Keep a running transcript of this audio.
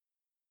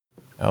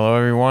Hello,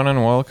 everyone,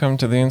 and welcome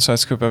to the Inside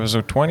Scoop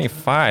episode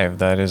 25.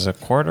 That is a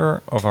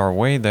quarter of our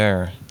way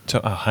there to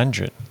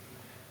 100.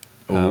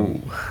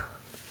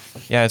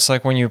 Yeah, it's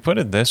like when you put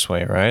it this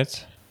way,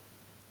 right?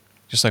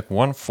 Just like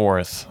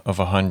 1/4 of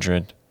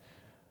 100.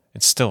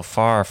 It's still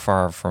far,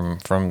 far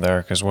from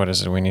there, because what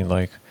is it? We need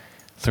like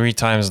 3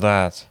 times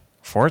that,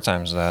 4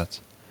 times that.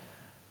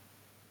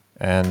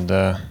 And,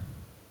 I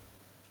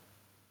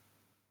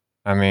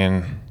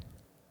mean,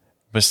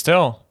 but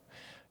still,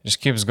 it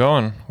just keeps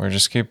going. We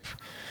just keep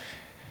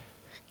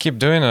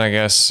doing it, I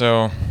guess.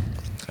 So,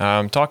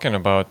 talking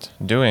about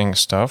doing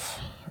stuff,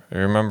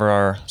 remember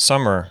our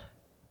summer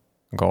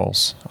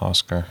goals,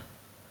 Oscar?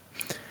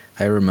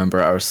 I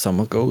remember our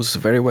summer goals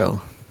very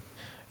well.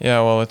 Yeah,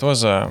 well, it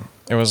was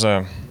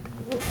an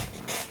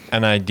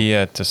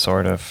idea to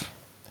sort of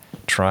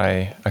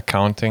try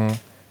accounting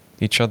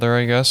each other,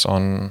 I guess,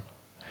 on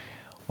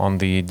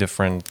the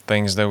different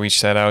things that we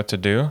set out to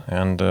do,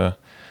 and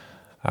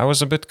I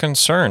was a bit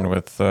concerned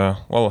with,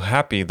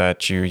 happy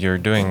that you're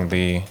doing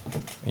the,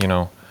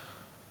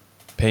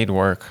 paid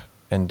work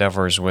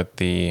endeavors with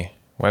the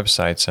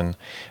websites,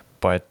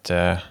 but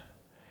I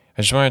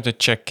just wanted to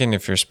check in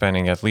if you're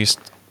spending at least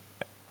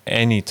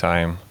any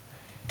time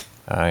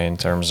in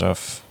terms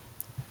of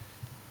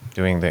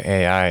doing the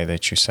AI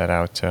that you set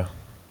out to.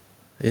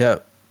 Yeah,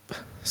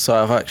 so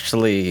I've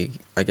actually,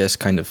 I guess,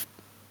 kind of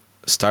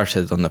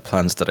started on the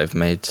plans that I've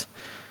made,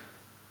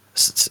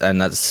 and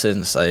that's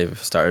since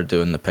I've started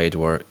doing the paid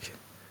work.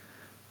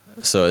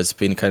 So it's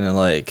been kind of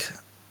like,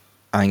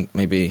 I think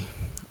maybe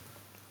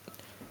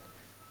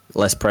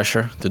less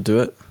pressure to do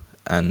it,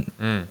 and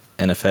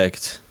in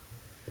effect,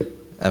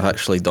 I've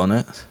actually done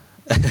it.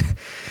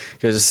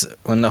 Because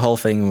when the whole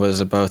thing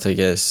was about, I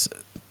guess,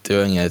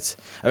 doing it,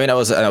 I mean, I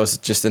was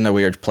just in a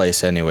weird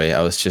place anyway.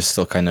 I was just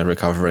still kind of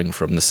recovering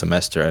from the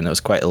semester, and it was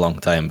quite a long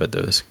time, but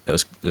there's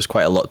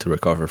quite a lot to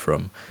recover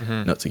from,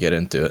 not to get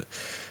into it.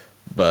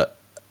 But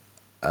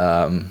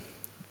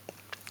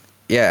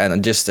yeah,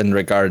 and just in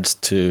regards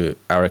to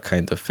our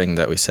kind of thing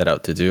that we set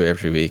out to do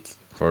every week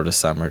for the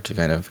summer to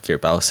kind of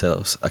keep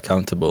ourselves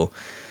accountable,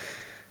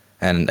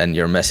 and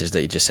your message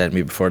that you just sent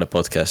me before the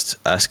podcast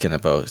asking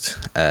about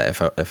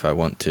if I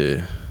want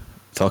to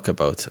talk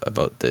about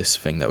this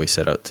thing that we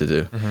set out to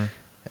do,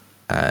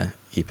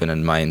 keeping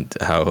in mind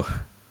how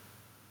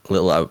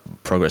little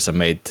progress I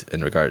made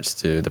in regards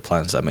to the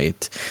plans I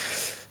made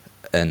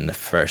in the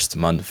first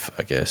month,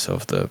 I guess,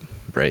 of the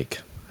break.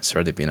 It's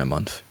already been a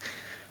month.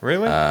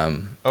 Really?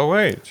 Oh,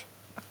 wait.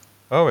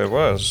 Oh, it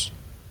was.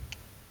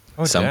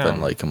 Oh, something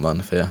damn. like a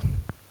month, yeah.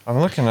 I'm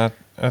looking at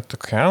the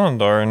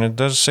calendar, and it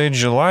does say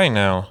July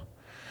now.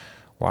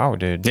 Wow,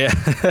 dude. Yeah.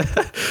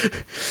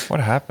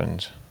 What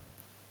happened?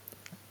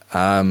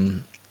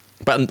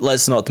 But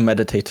let's not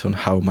meditate on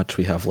how much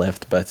we have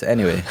left. But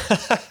anyway,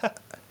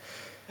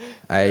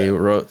 I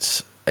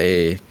wrote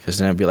because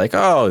then I'd be like,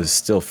 oh, it's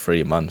still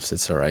 3 months.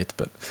 It's all right.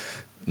 But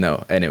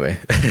no, anyway.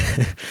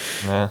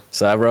 Yeah.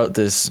 So I wrote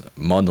this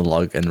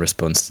monologue in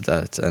response to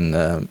that, and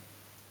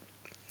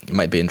it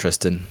might be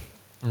interesting.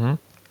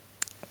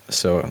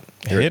 So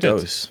here it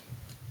goes.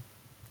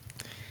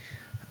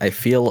 I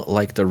feel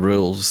like the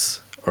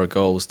rules or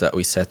goals that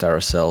we set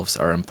ourselves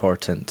are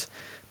important,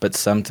 but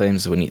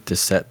sometimes we need to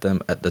set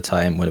them at the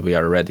time when we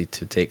are ready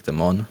to take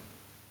them on.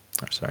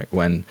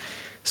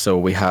 So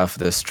we have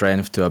the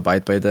strength to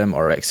abide by them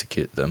or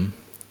execute them.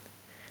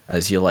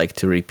 As you like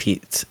to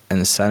repeat,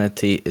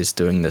 insanity is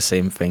doing the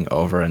same thing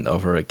over and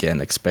over again,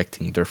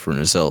 expecting different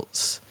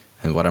results.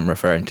 And what I'm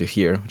referring to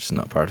here, which is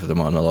not part of the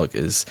monologue,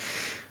 is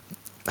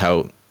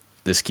how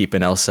this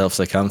keeping ourselves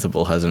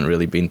accountable hasn't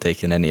really been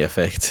taking any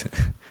effect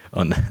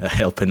on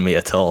helping me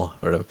at all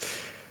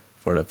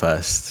for the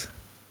past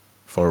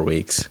 4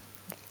 weeks.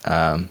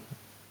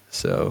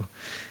 So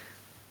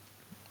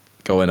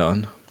going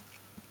on.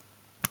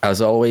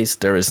 As always,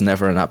 there is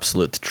never an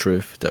absolute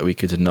truth that we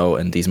could know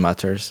in these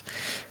matters,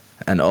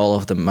 and all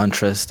of the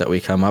mantras that we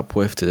come up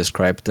with to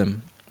describe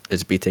them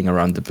is beating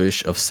around the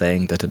bush of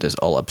saying that it is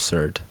all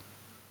absurd.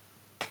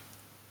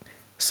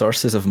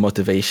 Sources of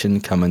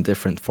motivation come in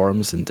different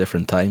forms in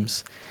different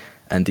times,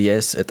 and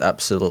yes, it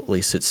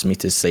absolutely suits me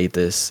to say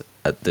this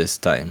at this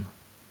time.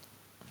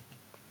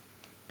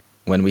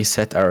 When we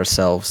set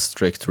ourselves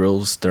strict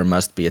rules, there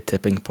must be a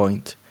tipping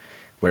point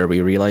where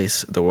we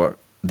realize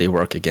they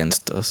work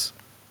against us.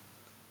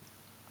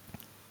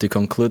 To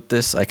conclude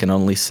this, I can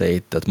only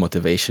say that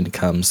motivation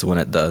comes when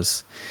it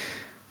does.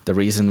 The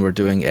reason we're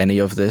doing any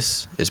of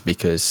this is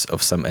because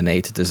of some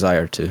innate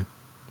desire to.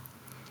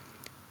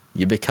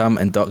 You become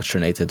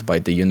indoctrinated by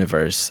the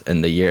universe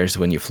in the years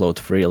when you float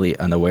freely,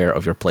 unaware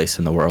of your place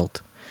in the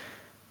world.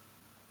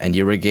 And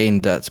you can regain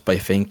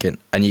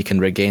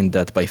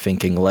that by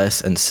thinking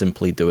less and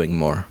simply doing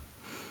more.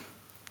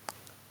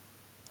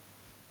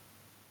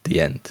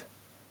 The end.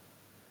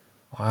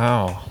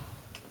 Wow.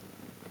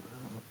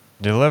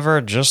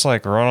 Delivered just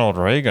like Ronald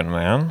Reagan,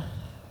 man.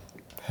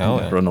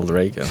 Hell yeah. Ronald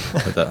Reagan.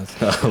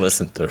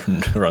 Listen to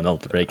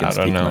Ronald Reagan. I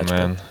don't know,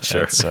 man.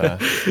 Sure.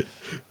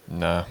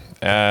 No.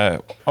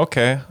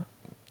 Okay.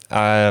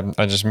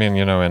 I just mean,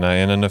 in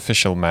an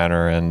official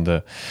manner,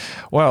 and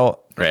well,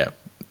 Yeah.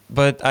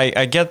 but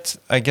I get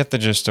the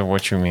gist of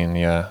what you mean.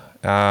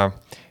 Yeah,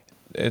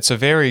 it's a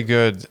very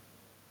good.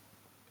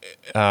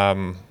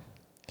 Yeah,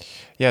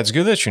 it's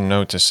good that you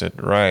notice it,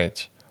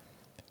 right?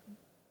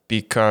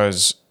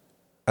 Because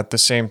at the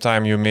same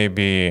time, you may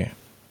be,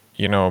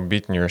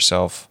 beating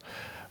yourself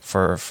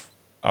for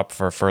up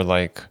for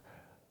like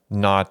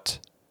not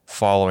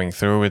following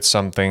through with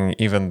something,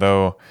 even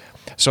though.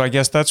 So I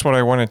guess that's what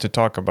I wanted to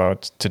talk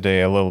about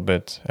today, a little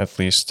bit at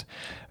least,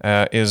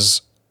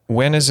 is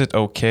when is it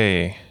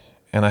okay?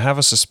 And I have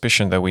a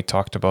suspicion that we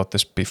talked about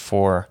this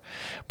before,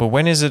 but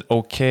when is it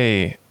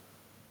okay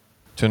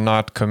to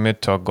not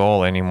commit to a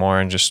goal anymore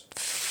and just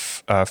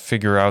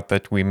figure out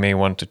that we may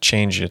want to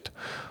change it?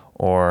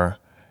 Or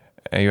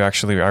you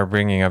actually are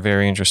bringing a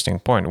very interesting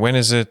point. When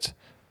is it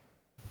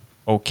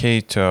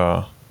okay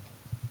to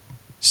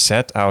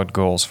set out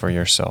goals for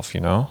yourself,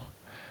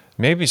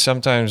 Maybe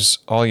sometimes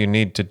all you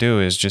need to do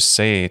is just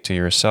say to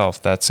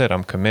yourself, that's it,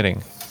 I'm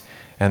committing.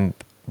 And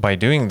by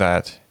doing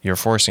that, you're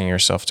forcing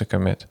yourself to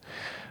commit.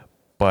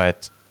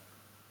 But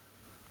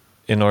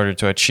in order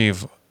to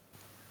achieve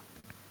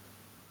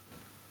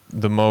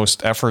the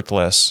most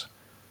effortless,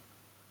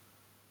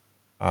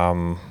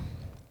 in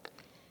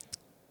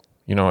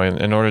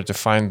order to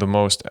find the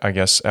most, I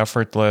guess,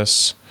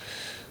 effortless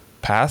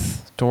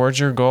path towards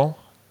your goal,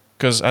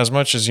 because as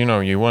much as,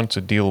 you want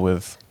to deal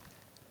with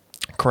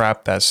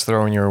crap that's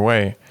thrown your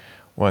way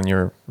when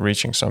you're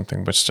reaching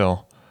something, but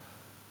still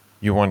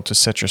you want to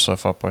set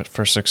yourself up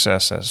for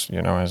success, as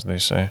they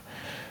say.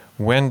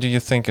 When do you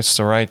think it's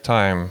the right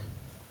time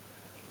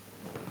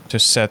to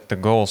set the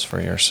goals for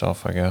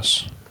yourself, I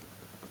guess?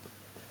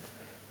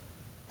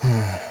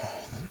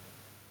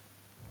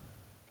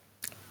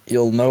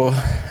 You'll know,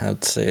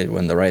 I'd say,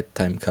 when the right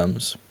time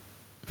comes.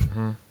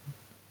 Mm-hmm.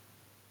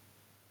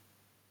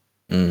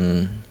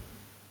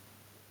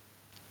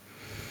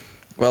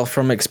 Well,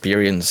 from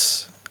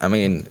experience, I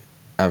mean,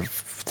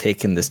 I've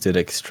taken this to an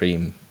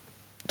extreme.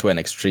 In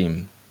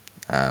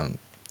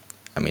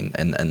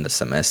the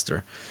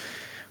semester,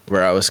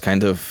 where I was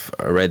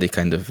already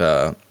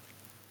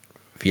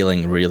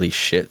feeling really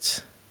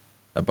shit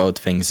about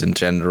things in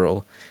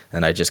general,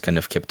 and I just kind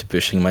of kept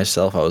pushing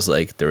myself. I was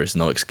like, there is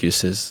no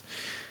excuses,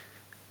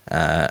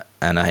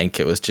 and I think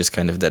it was just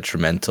kind of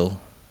detrimental.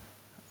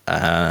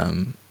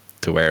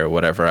 To where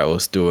whatever I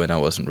was doing, I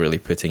wasn't really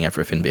putting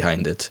everything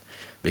behind it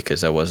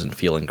because I wasn't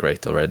feeling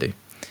great already.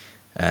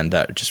 And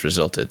that just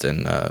resulted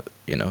in,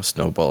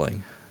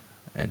 snowballing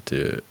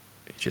into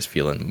just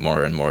feeling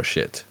more and more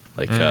shit.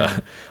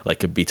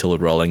 Like a beetle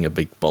rolling a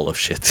big ball of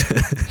shit.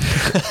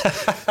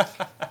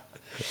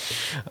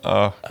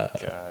 Oh,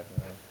 God.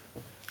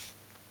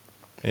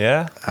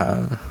 Yeah?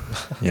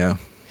 Yeah.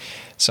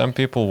 Some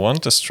people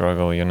want to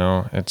struggle,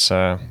 It's,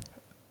 I've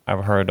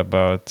heard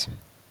about,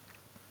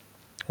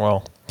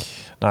 well,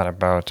 not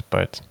about,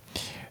 but,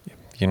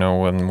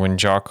 when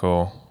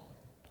Jocko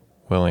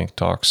Willink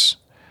talks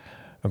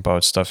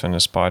about stuff in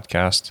his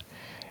podcast,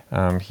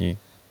 he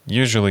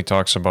usually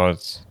talks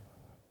about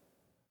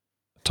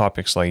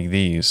topics like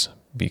these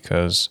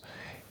because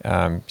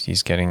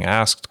he's getting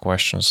asked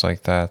questions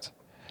like that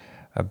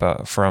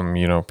from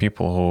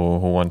people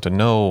who want to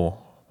know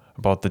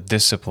about the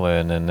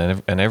discipline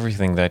and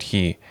everything that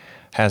he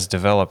has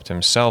developed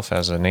himself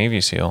as a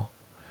Navy SEAL.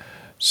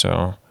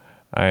 So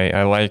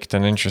I liked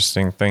an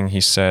interesting thing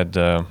he said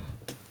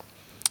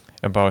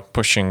about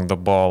pushing the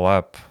ball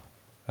up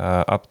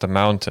the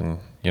mountain,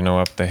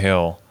 up the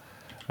hill.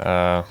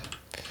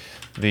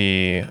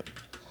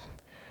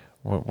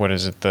 What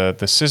is it?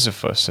 The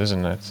Sisyphus,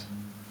 isn't it?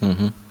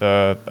 Mm-hmm.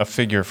 A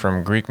figure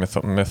from Greek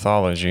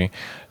mythology.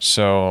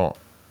 So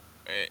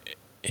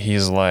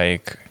he's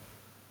like,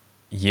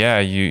 yeah,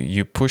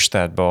 you push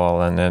that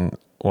ball and then,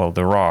 well,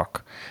 the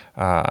rock,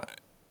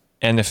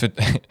 and if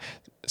it.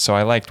 So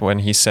I liked when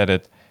he said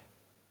it.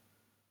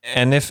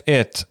 And if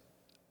it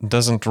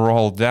doesn't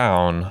roll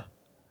down,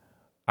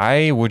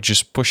 I would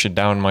just push it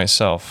down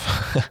myself.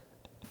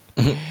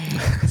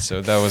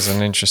 So that was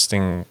an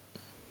interesting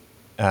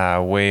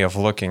way of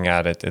looking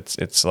at it.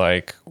 It's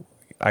like,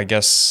 I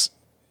guess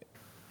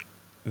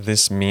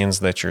this means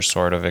that you're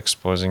sort of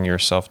exposing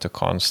yourself to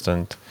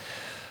constant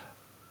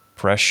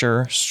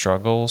pressure,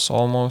 struggles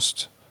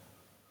almost.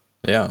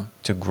 Yeah.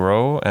 To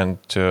grow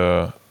and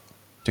to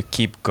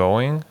keep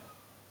going.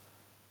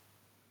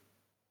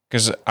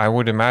 Because I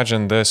would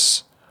imagine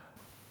this,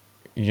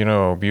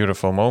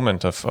 beautiful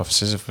moment of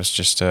Sisyphus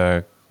just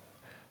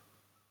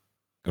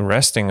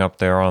resting up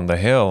there on the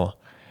hill,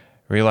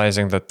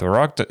 realizing that the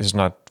rock is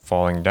not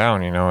falling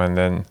down, and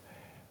then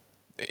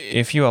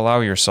if you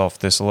allow yourself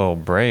this little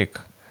break,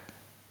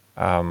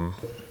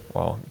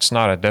 well, it's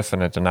not a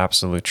definite and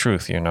absolute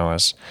truth,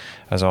 as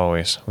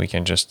always. We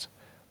can just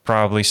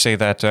probably say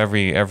that to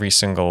every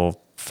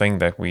single thing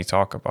that we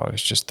talk about.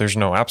 It's just there's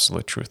no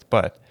absolute truth,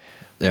 but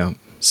Yeah.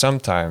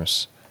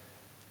 sometimes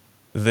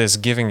this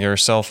giving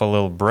yourself a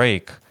little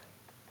break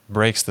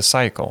breaks the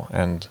cycle,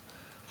 and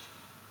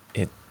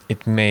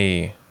it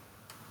may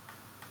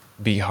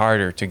be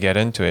harder to get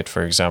into it.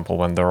 For example,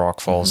 when the rock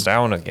falls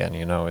down again,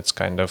 it's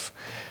kind of,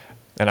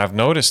 and I've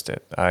noticed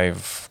it.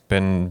 I've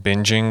been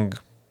binging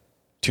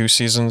 2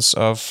 seasons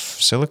of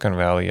Silicon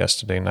Valley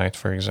yesterday night,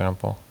 for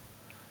example.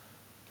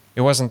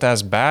 It wasn't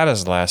as bad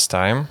as last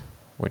time,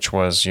 which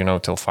was,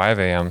 till 5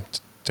 a.m.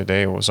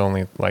 Today it was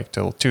only like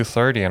till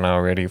 2:30, and I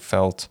already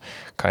felt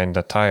kind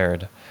of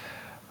tired.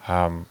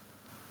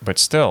 But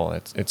still,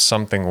 it's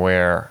something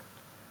where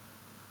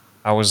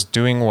I was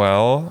doing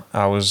well.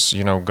 I was,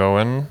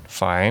 going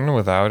fine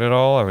without it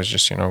all. I was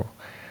just,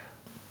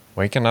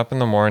 waking up in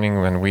the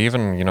morning when we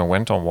even,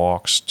 went on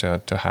walks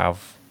to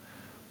have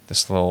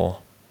this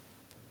little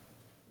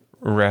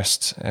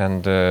rest,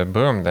 and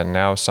boom, then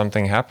now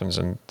something happens,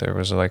 and there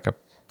was like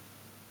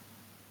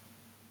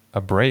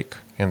a break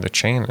in the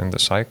chain, in the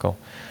cycle.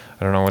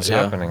 I don't know what's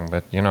happening,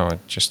 but it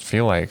just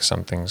feel like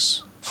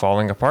something's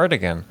falling apart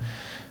again.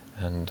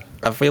 And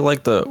I feel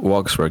like the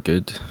walks were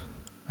good.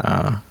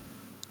 I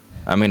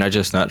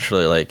just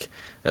naturally it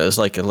was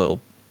like a little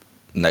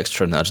an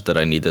extra nudge that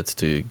I needed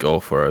to go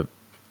for a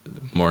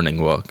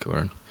morning walk,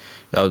 or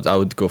I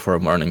would go for a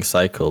morning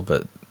cycle,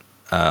 but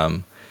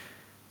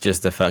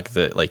just the fact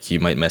that you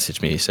might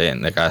message me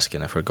saying,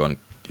 asking if we're going,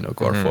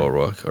 go for a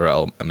walk, or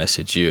I'll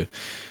message you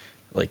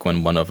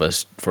when one of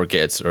us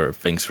forgets or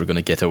thinks we're going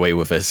to get away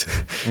with it.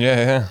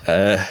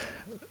 Yeah.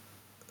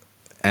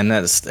 And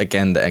that's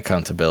again the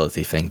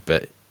accountability thing,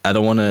 but I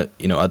don't want to,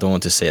 I don't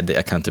want to say the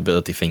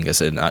accountability thing is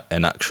an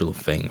actual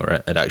thing,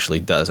 or it actually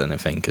does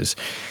anything, because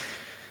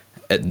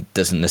it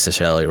doesn't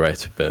necessarily,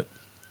 right? But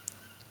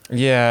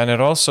yeah, and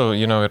it also,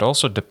 it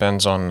also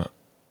depends on,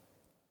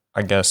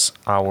 I guess,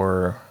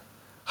 how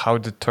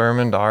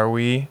determined are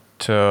we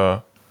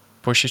to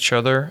push each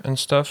other and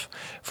stuff.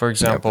 For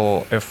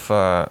example, if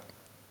I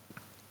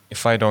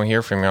don't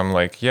hear from you, I'm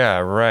like, yeah,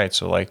 right.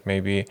 So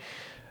maybe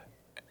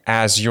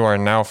as you are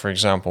now, for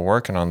example,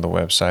 working on the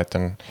website,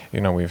 and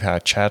we've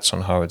had chats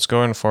on how it's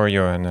going for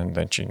you, and then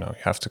that you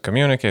have to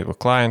communicate with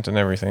client and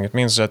everything. It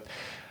means that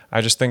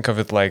I just think of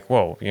it like,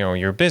 whoa,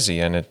 you're busy,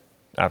 and it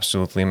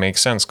absolutely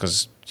makes sense,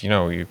 because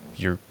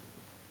you're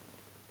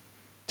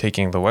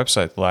taking the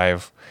website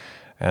live,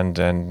 and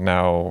then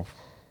now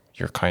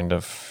you're kind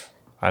of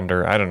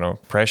under, I don't know,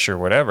 pressure,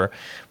 whatever.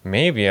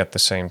 Maybe at the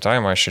same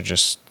time I should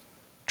just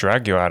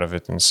drag you out of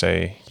it and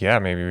say, yeah,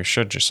 maybe we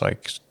should just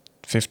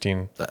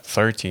 15,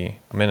 30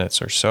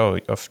 minutes or so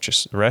of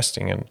just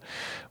resting.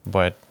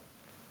 But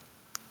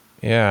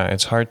yeah,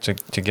 it's hard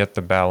to get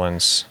the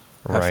balance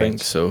right. I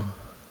think so.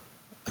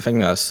 I think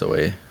that's the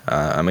way.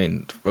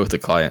 With the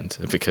client,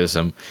 because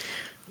I'm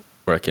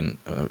working,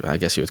 I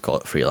guess you would call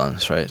it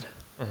freelance, right?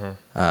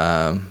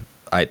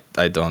 I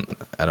don't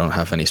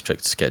have any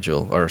strict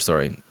schedule, or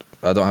sorry,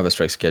 I don't have a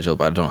strict schedule,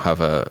 but I don't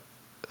have a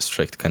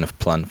strict kind of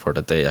plan for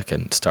the day. I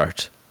can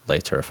start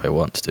later if I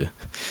want to.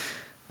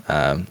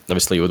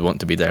 Obviously, you would want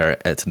to be there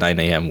at 9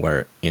 a.m.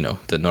 where,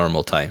 the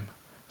normal time,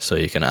 so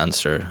you can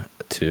answer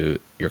to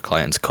your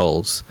client's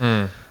calls.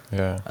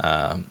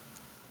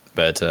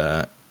 But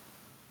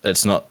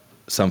it's not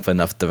something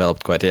I've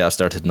developed quite yet. I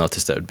started to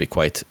notice that it would be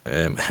quite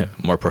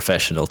more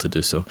professional to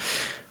do so,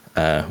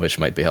 which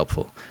might be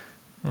helpful.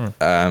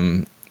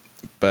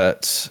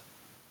 But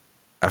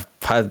I've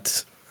had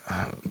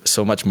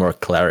so much more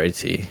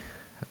clarity,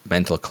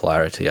 mental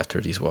clarity,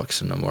 after these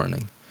walks in the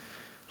morning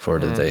for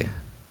the day.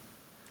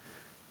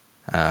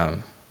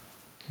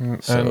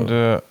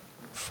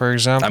 For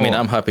example,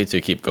 I'm happy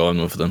to keep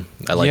going with them.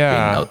 I like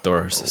being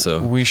outdoors,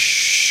 so we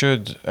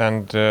should,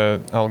 and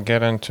I'll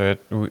get into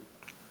it.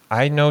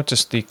 I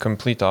noticed the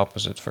complete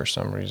opposite for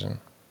some reason.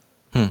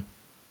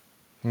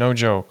 No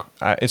joke.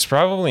 It's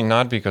probably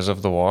not because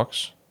of the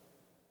walks.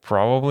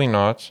 Probably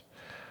not.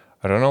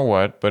 I don't know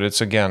what, but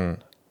it's,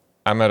 again,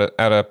 I'm at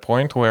a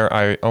point where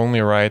I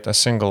only write a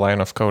single line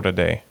of code a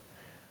day,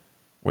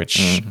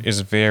 which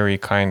is very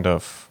kind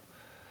of,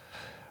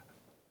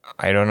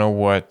 I don't know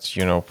what,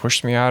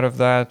 pushed me out of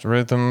that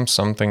rhythm.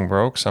 Something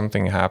broke,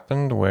 something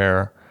happened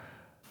where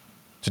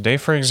today,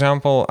 for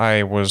example,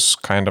 I was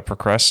kind of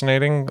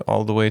procrastinating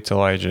all the way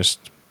till I just,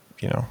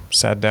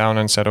 sat down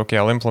and said, okay,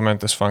 I'll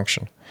implement this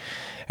function.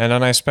 And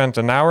then I spent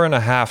an hour and a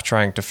half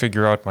trying to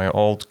figure out my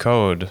old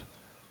code,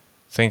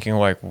 thinking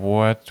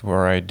what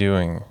were I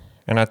doing?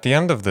 And at the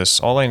end of this,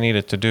 all I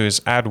needed to do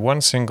is add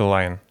one single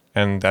line,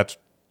 and that,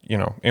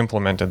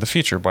 implemented the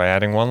feature by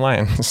adding one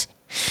line.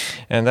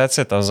 And that's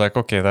it. I was like,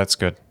 okay, that's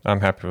good.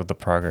 I'm happy with the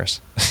progress.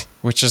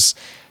 Which is,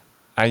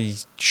 I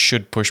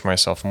should push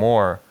myself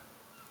more.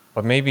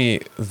 But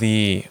maybe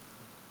the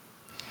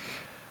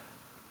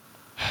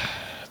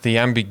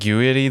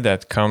ambiguity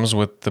that comes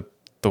with the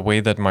way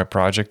that my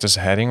project is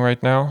heading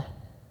right now.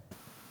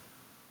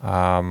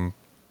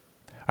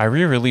 I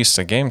re-released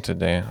a game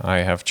today. I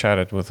have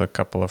chatted with a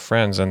couple of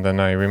friends, and then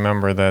I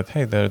remember that,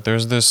 hey,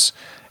 there's this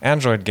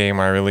Android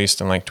game I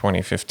released in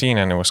 2015,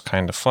 and it was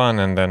kind of fun.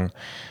 And then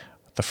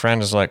the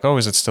friend is like, oh,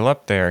 is it still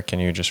up there? Can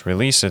you just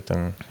release it?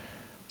 And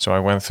so I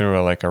went through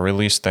a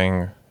release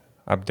thing,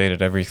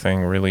 updated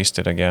everything, released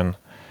it again,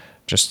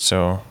 just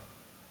so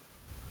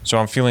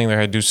I'm feeling that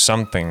I do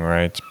something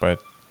right.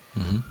 But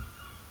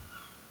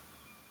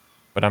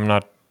but I'm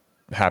not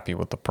happy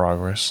with the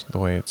progress, the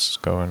way it's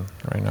going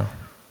right now.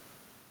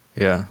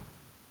 Yeah.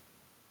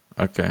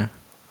 Okay.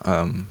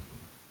 Um,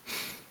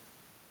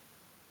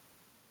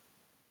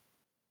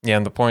 Yeah,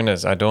 and the point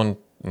is, I don't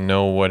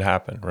know what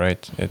happened,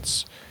 right?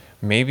 It's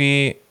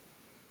maybe,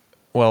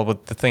 well,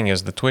 but the thing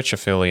is, the Twitch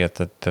affiliate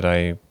that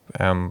I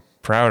am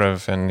proud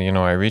of, and,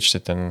 I reached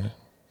it, and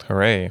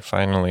hooray,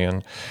 finally.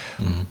 And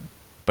mhm.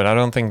 but I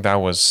don't think that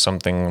was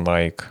something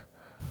like,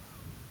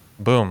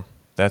 boom,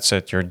 that's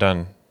it, you're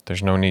done.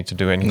 There's no need to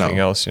do anything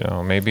No. else,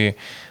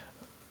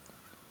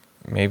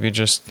 maybe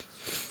just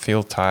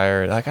feel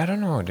tired. Like, I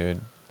don't know, dude.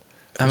 I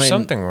There's mean,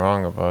 something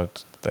wrong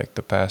about like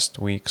the past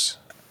weeks.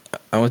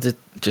 I want to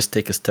just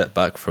take a step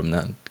back from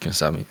that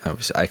because I mean,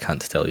 obviously, I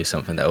can't tell you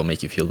something that will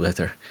make you feel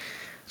better.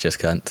 Just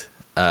can't.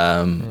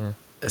 Mm,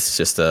 It's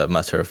just a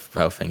matter of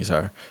how things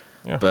are.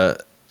 yeah.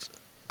 But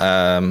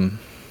um,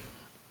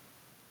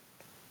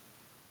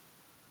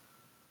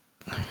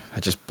 I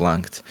just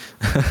blanked.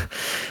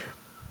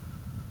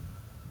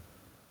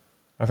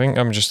 I think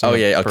I'm just in Oh a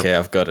yeah, okay,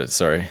 I've got it.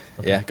 Sorry.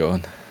 Okay. Yeah, go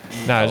on.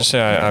 No, I just say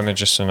I'm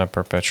just in a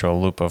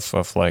perpetual loop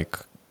of like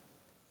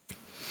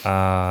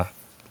uh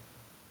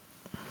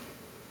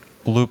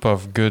loop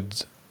of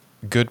good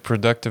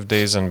productive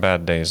days and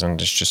bad days,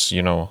 and it's just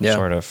Yeah.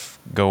 sort of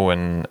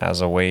going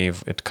as a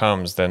wave it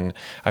comes. Then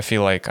I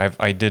feel like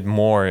I did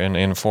more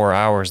in 4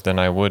 hours than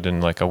I would in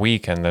like a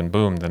week, and then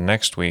boom, the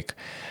next week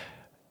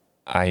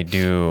I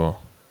do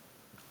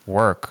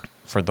work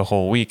for the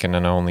whole week, and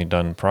then I only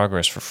done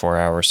progress for 4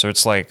 hours. So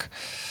it's like,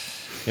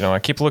 I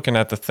keep looking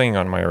at the thing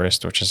on my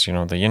wrist, which is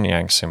the yin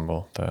yang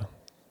symbol,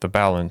 the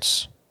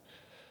balance,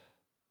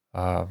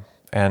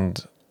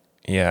 and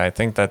yeah, I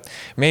think that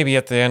maybe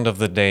at the end of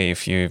the day,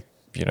 if you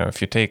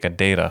take a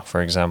data,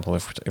 for example,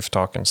 if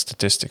talking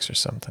statistics or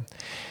something,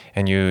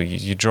 and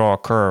you draw a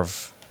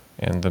curve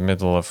in the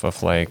middle of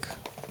like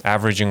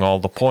averaging all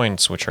the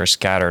points which are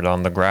scattered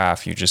on the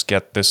graph, you just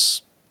get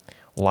this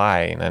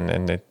line,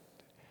 and it,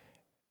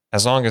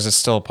 as long as it's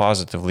still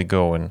positively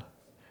going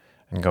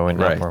and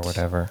going up or Right.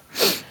 whatever.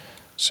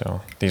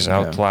 So these Yeah.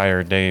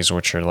 outlier days,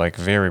 which are like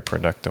very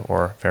productive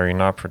or very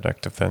not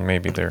productive, then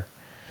maybe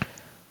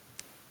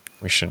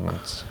we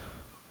shouldn't.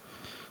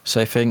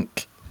 So I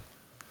think,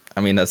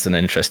 I mean, that's an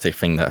interesting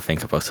thing that I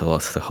think about a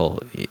lot. The whole,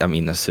 I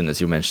mean, as soon as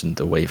you mentioned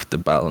the wave, the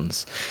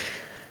balance,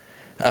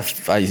 I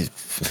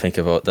think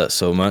about that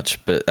so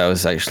much. But I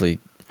was actually,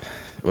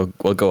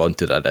 we'll go on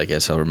to that. I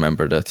guess I'll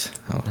remember that.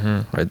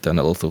 I'll write down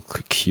a little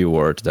cue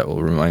word that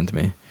will remind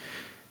me.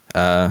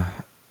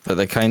 But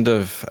the kind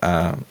of,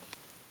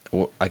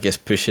 what I guess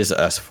pushes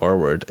us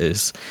forward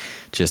is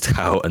just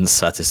how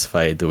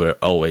unsatisfied we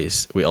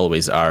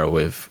always are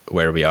with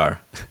where we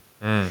are.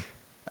 Mm.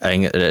 I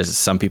think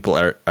some people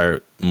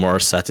are more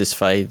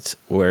satisfied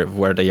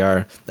where they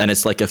are, and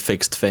it's like a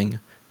fixed thing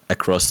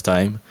across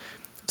time.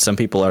 Some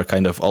people are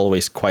kind of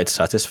always quite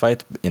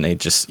satisfied,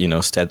 just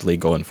steadily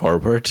going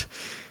forward,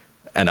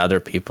 and other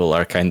people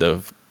are kind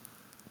of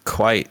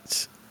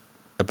quite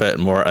a bit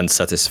more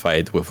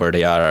unsatisfied with where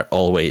they are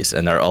always,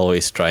 and are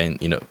always trying,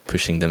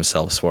 pushing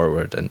themselves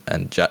forward.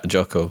 And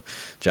Jocko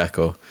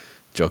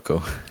Joko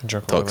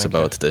talks Willink,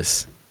 about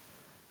this.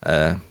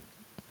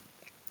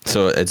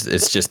 So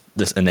it's just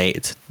this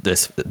innate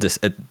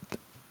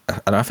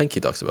and I think he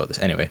talks about this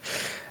anyway.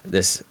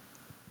 This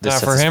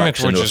For him, it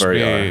satisfaction would with just where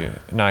you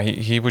be are.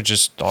 he would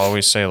just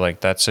always say like,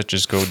 "That's it,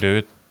 just go do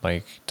it."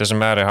 Like, doesn't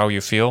matter how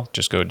you feel,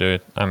 just go do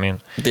it. I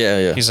mean,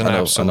 Yeah, he's an I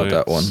know absolute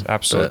that one.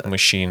 absolute But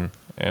machine.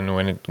 And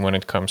when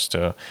it comes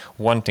to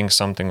wanting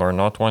something or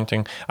not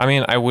wanting, I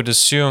mean, I would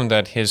assume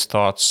that his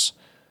thoughts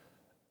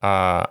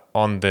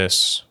on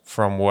this,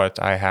 from what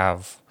I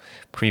have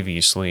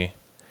previously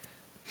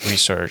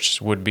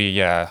researched, would be,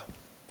 yeah,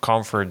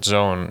 comfort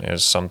zone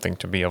is something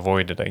to be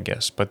avoided, I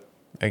guess. But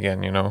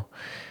again,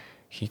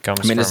 he comes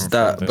I mean, it's from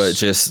that, but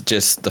this.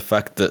 just the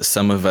fact that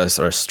some of us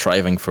are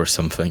striving for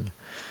something,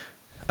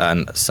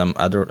 and some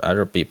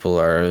other people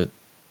are,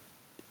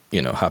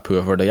 happy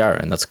with where they are,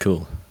 and that's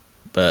cool.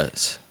 But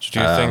So do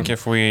you think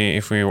if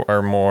we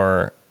are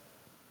more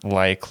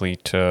likely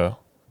to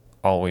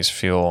always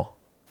feel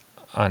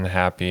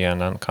unhappy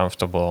and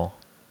uncomfortable,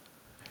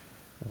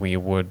 we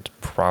would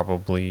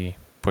probably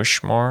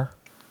push more?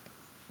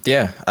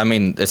 yeah, I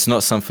mean, it's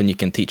not something you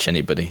can teach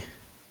anybody.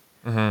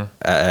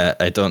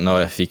 I don't know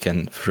if you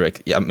can,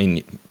 I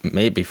mean,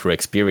 maybe through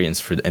experience,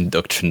 through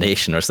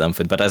indoctrination or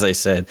something. But as I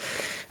said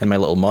in my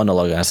little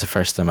monologue, and that's the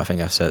first time I think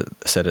I've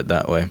said it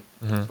that way.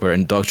 We're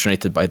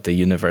indoctrinated by the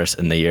universe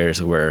in the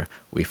years where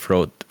we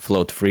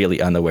float freely,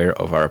 unaware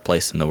of our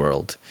place in the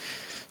world.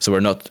 So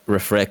we're not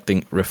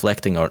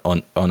reflecting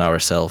on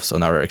ourselves,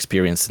 on our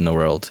experience in the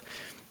world,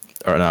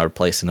 or on our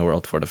place in the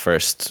world for the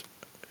first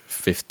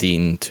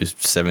 15 to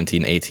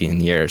 17, 18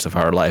 years of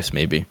our lives,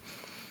 maybe.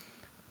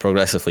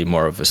 Progressively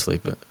more, obviously,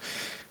 but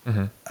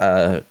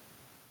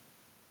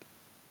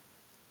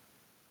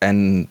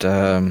and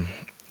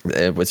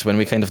it was when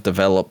we kind of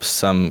develop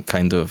some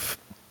kind of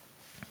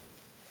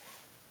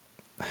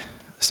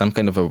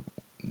a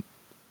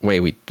way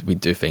we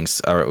do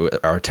things,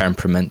 our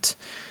temperament,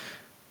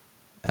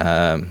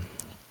 Um,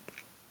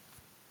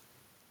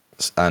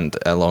 and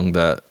along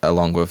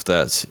with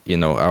that,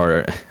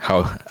 our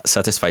how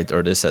satisfied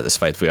or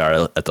dissatisfied we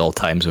are at all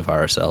times with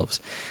ourselves.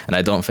 And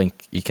I don't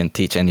think you can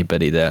teach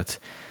anybody that.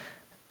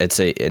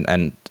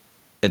 And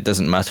it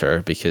doesn't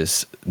matter,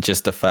 because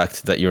just the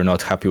fact that you're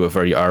not happy with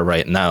where you are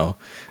right now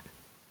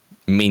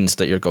means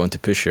that you're going to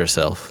push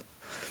yourself.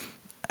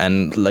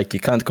 And like, you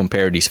can't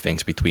compare these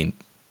things between.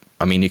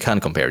 I mean, you can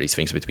compare these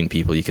things between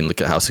people. You can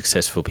look at how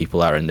successful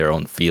people are in their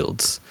own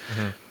fields.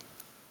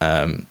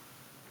 Mm-hmm.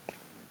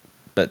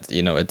 But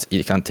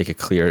you can't take a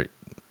clear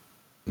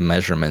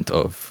measurement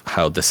of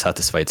how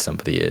dissatisfied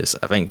somebody is.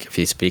 I think if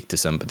you speak to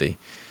somebody,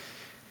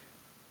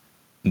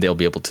 they'll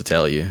be able to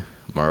tell you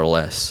more or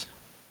less.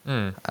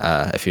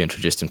 If you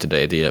introduce them to the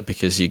idea,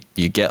 because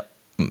you get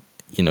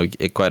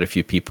quite a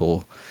few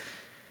people,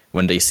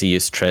 when they see you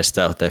stressed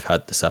out. I've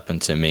had this happen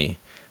to me.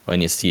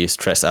 When you see you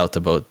stressed out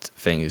about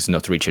things,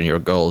 not reaching your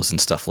goals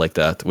and stuff like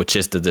that, which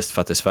is the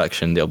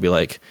dissatisfaction, they'll be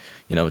like,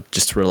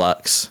 just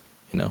relax.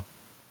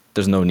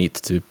 There's no need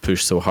to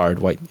push so hard.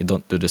 Why you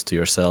don't do this to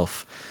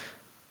yourself,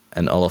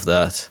 and all of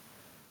that.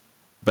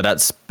 But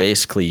that's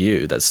basically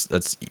you. That's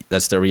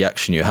the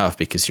reaction you have,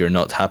 because you're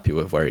not happy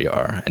with where you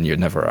are, and you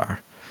never are.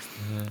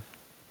 Mm-hmm.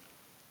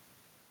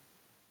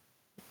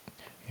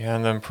 Yeah,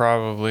 and then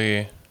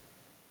probably.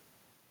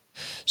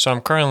 So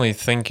I'm currently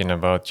thinking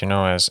about,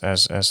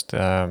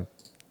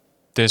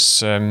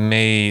 this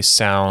may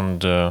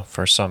sound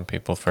for some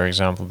people, for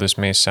example, this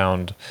may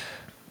sound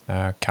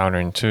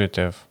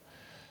counterintuitive.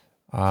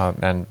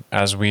 And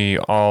as we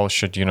all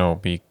should,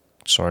 be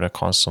sort of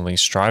constantly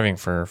striving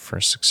for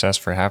success,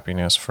 for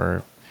happiness,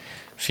 for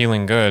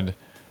feeling good.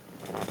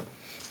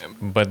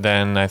 But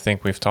then I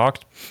think we've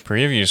talked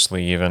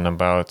previously even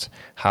about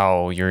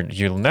how you're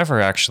never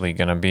actually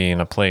going to be in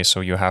a place, so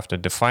you have to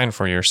define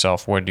for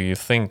yourself, what do you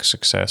think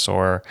success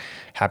or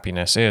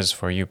happiness is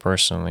for you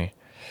personally.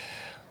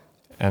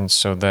 And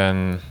so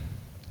then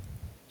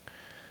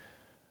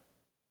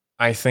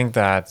I think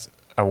that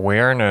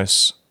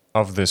awareness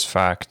of this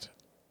fact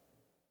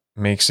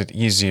makes it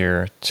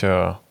easier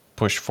to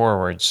push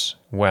forwards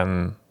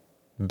when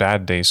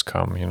bad days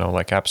come,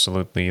 like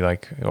absolutely,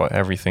 like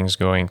everything's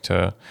going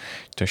to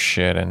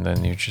shit, and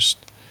then you just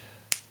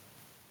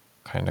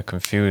kind of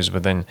confused.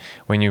 But then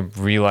when you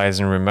realize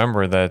and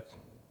remember that,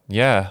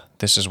 yeah,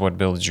 this is what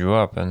builds you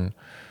up, and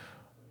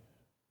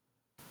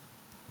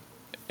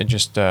it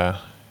just yeah.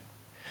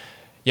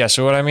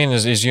 So what I mean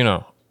is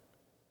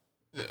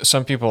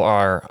some people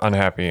are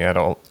unhappy at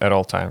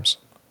all times,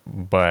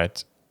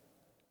 but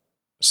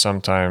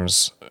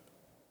sometimes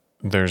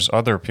there's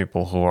other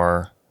people who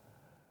are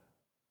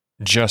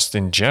just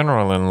in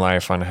general in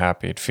life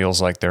unhappy. It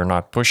feels like they're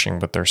not pushing,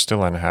 but they're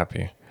still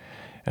unhappy.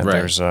 And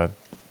Right. So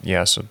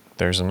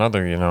there's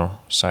another,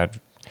 side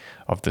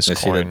of this I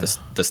coin. see that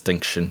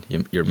distinction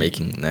you're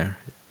making there.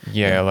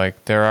 Yeah,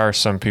 like there are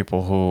some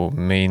people who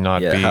may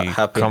not be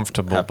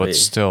comfortable, but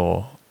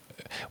still,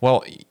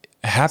 well,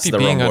 happy it's the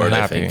being wrong word,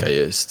 unhappy. I think I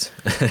used.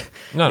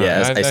 No,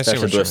 yeah, I I see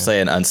started what you with mean.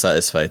 saying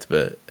unsatisfied,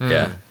 but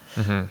yeah.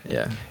 Mm-hmm.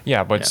 Yeah.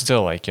 Yeah, but Yeah.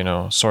 still, like,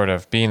 sort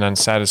of being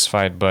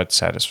unsatisfied, but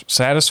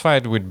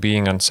satisfied with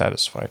being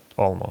unsatisfied,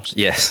 almost.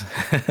 Yes.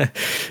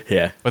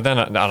 Yeah. But then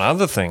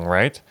another thing,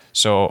 right?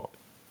 So,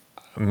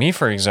 me,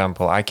 for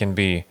example, I can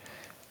be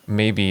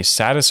maybe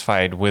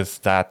satisfied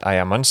with that I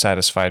am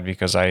unsatisfied,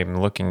 because I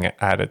am looking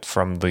at it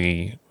from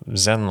the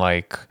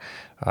Zen-like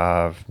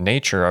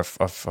nature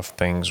of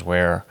things,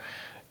 where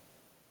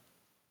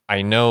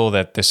I know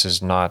that this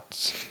is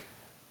not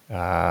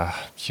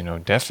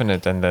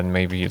definite, and then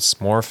maybe it's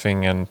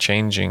morphing and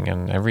changing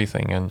and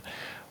everything, and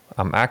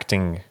I'm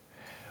acting.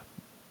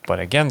 But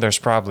again, there's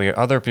probably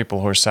other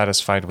people who are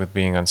satisfied with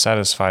being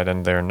unsatisfied,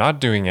 and they're not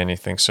doing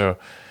anything. So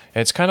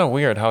it's kind of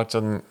weird how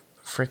to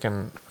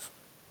freaking.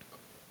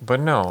 But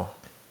no.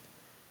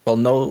 Well,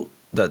 know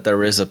that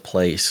there is a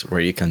place where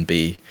you can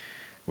be,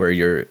 where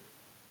you're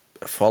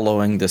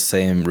following the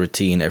same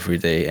routine every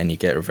day, and you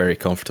get very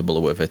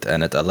comfortable with it,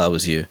 and it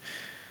allows you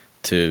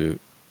to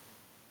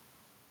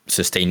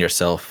sustain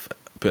yourself,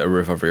 put a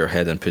roof over your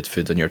head, and put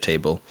food on your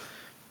table,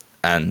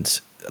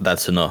 and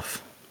that's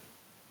enough.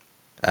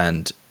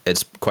 And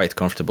it's quite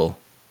comfortable.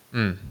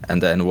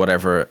 And then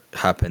whatever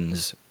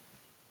happens,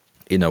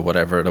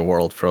 whatever the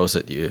world throws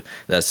at you,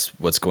 that's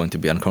what's going to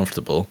be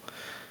uncomfortable.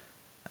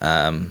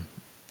 And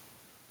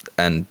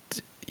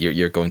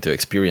you're going to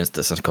experience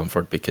this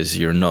discomfort, because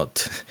you're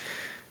not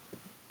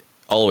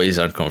always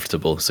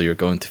uncomfortable, so you're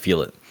going to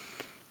feel it.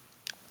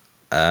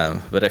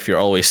 But if you're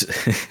always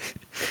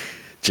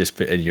just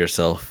putting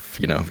yourself,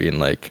 being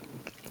like,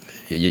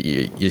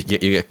 you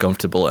get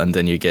comfortable, and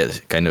then you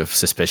get kind of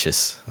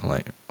suspicious. I'm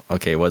like,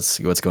 okay, what's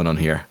going on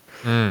here?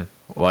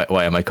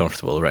 Why am I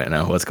comfortable right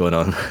now? What's going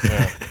on?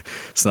 Yeah.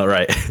 It's not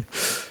right.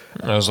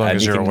 As long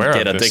as you're aware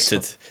of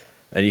this.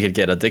 And you could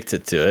get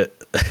addicted to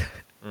it.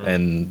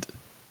 And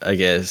I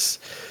guess,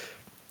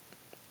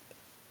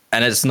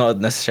 and it's not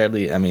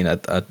necessarily, I mean,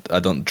 I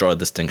don't draw a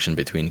distinction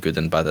between good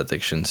and bad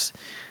addictions.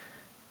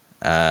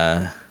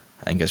 I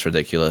think it's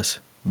ridiculous.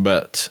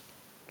 But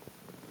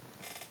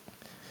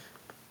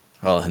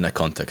Well, in that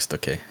context,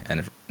 okay,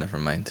 and never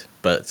mind.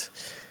 But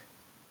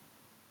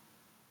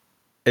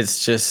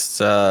it's just,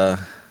 yeah.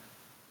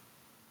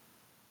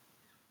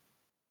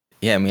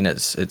 I mean,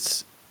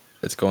 it's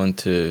going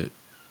to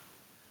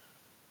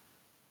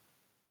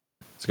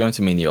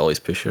mean you always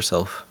push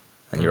yourself,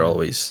 and you're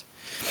always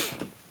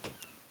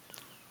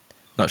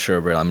not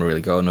sure where I'm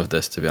really going with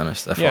this. To be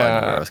honest, I thought I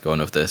knew where I was going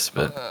with this,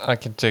 but I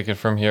can take it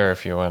from here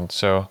if you want.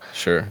 So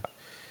sure.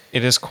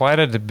 it is quite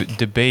a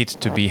debate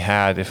to be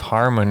had if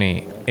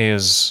harmony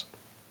is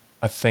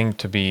a thing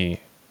to be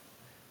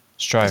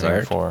striving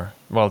Desired? for.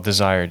 Well,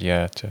 desired,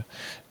 yeah,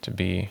 to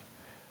be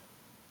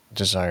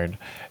desired.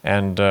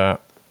 And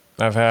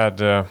I've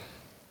had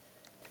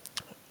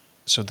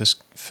so this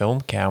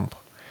film camp,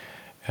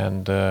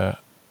 and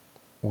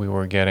we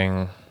were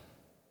getting.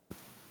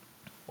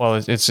 Well,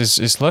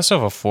 it's less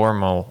of a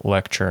formal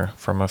lecture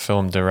from a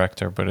film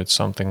director, but it's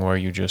something where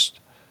you just,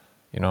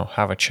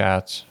 have a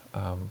chat,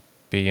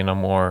 be in a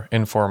more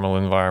informal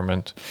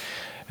environment,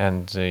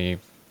 and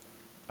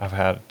I've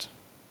had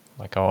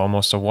like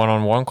almost a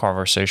one-on-one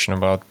conversation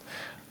about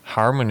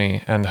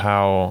harmony and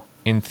how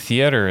in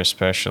theater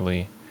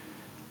especially,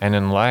 and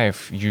in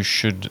life you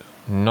should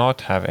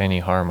not have any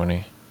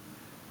harmony.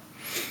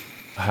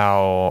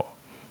 How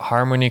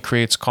harmony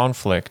creates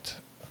conflict.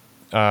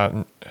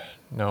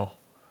 No.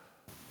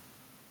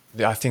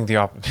 I think the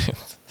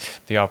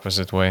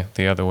opposite way,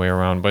 the other way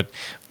around. But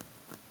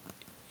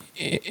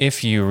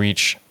if you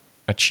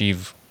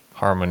achieve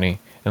harmony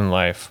in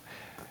life,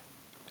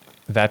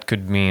 that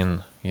could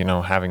mean,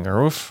 having a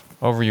roof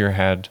over your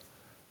head,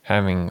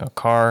 having a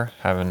car,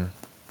 having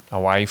a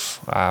wife,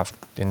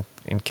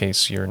 in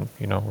case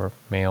we're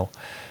male,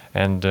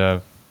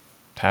 and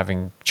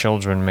having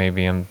children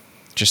maybe, and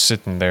just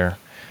sitting there,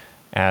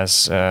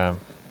 as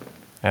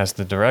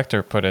the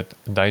director put it,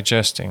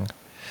 digesting.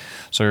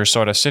 So you're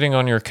sort of sitting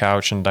on your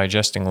couch and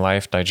digesting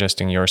life,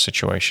 digesting your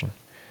situation,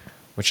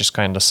 which is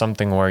kind of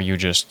something where you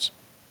just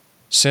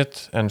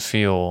sit and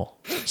feel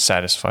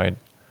satisfied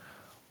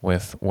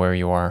with where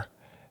you are.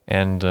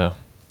 And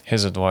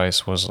his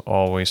advice was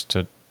always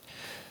to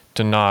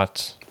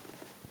not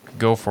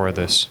go for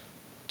this,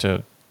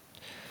 to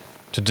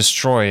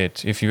destroy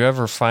it. If you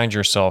ever find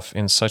yourself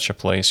in such a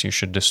place, you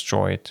should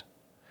destroy it.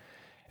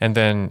 And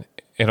then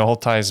it all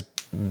ties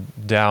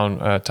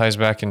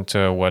back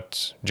into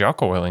what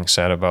Jocko Willing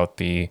said about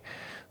the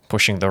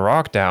pushing the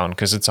rock down,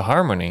 because it's a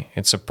harmony.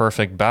 It's a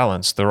perfect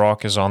balance. The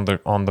rock is on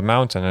the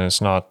mountain and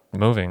it's not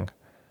moving.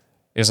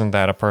 Isn't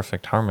that a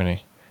perfect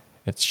harmony?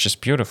 It's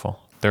just beautiful.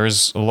 There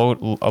is a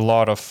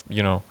lot of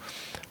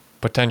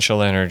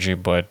potential energy,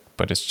 but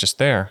it's just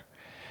there.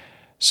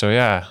 So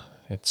yeah,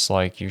 it's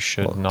like you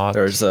should not.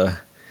 There's the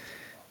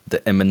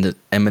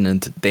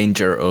imminent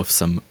danger of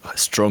some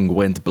strong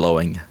wind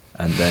blowing,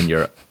 and then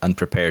you're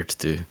unprepared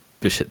to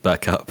push it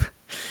back up.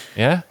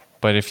 Yeah,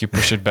 but if you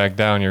push it back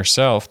down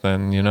yourself,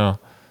 then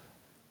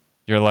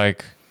you're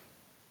like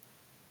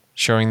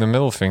showing the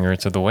middle finger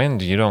to the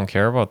wind. You don't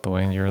care about the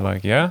wind. You're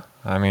like, yeah,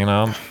 I mean,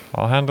 I'll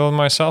handle it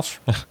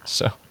myself.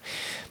 So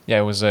yeah,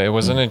 it was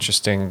an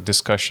interesting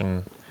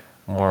discussion,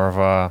 more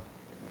of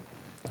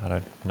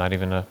not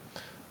even a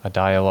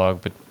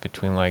dialogue, but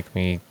between like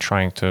me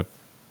trying to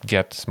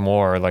get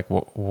more like,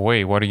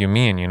 wait, what do you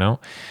mean,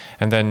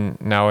 And then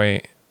now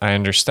I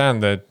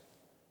understand that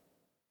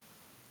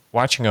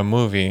watching a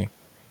movie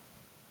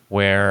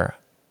where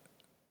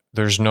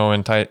there's no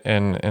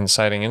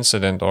inciting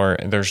incident, or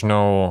there's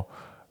no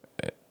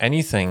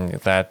anything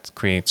that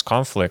creates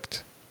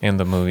conflict in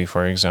the movie,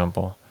 for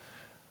example,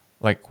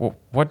 like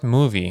what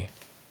movie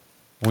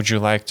would you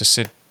like to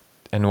sit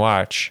and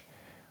watch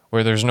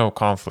where there's no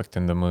conflict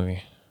in the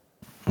movie?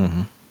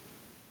 Mm-hmm.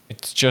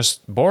 It's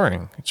just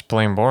boring. It's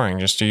plain boring.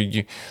 Just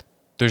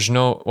there's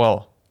no.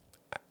 Well,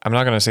 I'm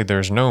not gonna say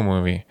there's no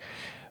movie.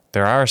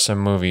 There are some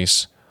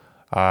movies,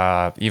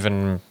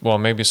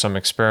 maybe some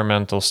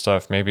experimental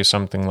stuff, maybe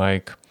something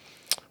like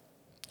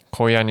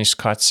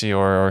Koyaanisqatsi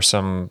or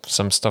some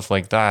stuff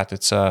like that.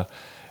 It's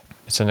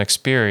an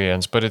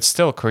experience, but it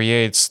still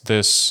creates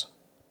this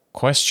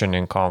question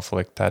in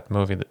conflict. That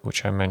movie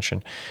which I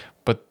mentioned,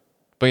 but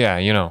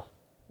yeah,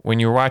 when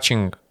you're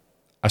watching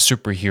a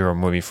superhero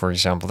movie, for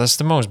example, that's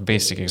the most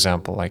basic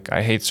example. Like,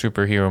 I hate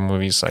superhero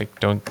movies. Like,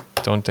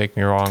 don't take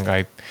me wrong.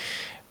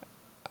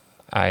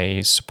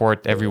 I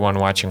support everyone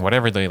watching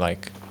whatever they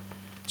like.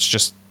 It's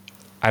just,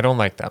 I don't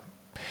like them.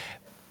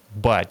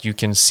 But you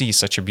can see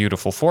such a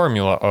beautiful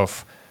formula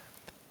of,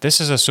 this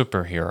is a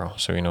superhero.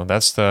 So,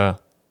 that's the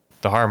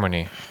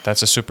harmony.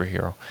 That's a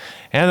superhero.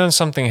 And then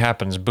something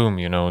happens, boom,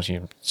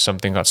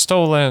 something got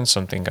stolen,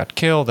 something got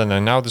killed, and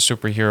then now the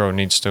superhero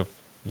needs to,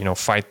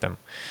 fight them.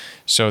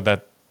 So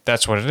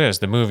that's what it is.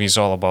 The movie is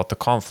all about the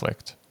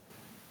conflict.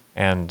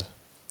 And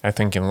I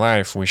think in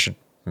life we should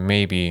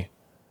maybe,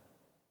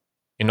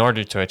 in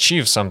order to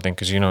achieve something,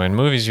 because, in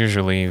movies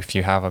usually if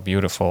you have a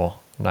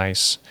beautiful,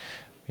 nice,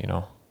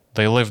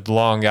 they lived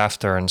long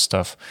after and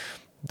stuff,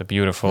 the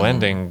beautiful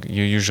ending,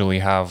 you usually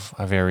have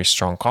a very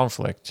strong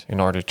conflict in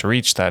order to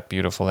reach that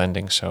beautiful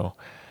ending. So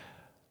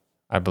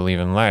I believe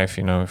in life,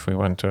 if we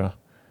want to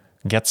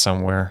get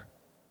somewhere,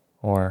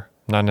 or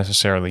not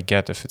necessarily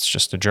get if it's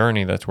just a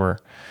journey that we're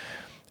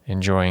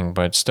enjoying,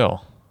 but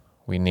still,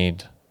 we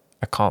need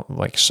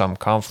like some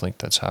conflict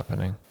that's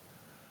happening.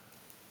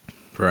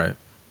 Right.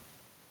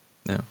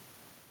 Yeah.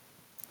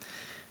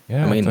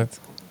 Yeah, I mean, that's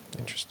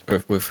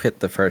interesting. we've hit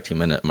the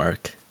 30-minute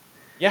mark.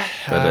 Yeah,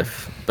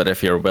 But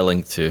if you're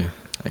willing to,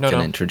 I No, can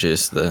no.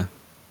 introduce the.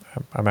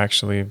 I'm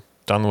actually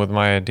done with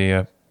my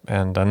idea,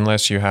 and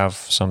unless you have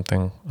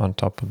something on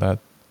top of that.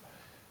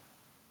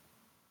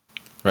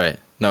 Right.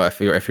 No, if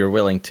you're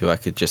willing to, I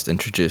could just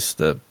introduce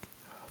the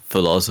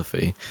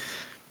philosophy.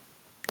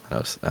 I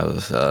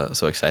was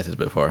so excited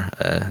before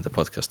the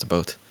podcast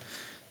about.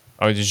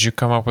 Oh, did you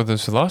come up with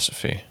this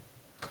philosophy?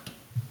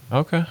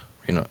 Okay.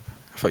 You know,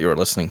 I thought you were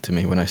listening to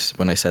me when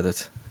I said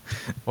it.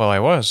 Well, I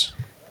was.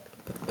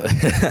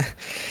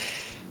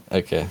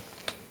 Okay.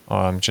 Oh,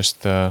 I'm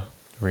just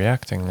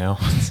reacting now.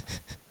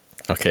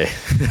 Okay.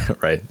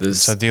 Right. This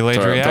It's a delayed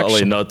totally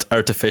reaction. not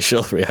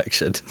artificial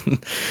reaction.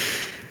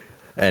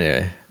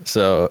 Anyway,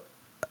 so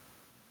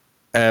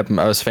I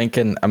was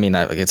thinking. I mean,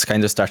 it's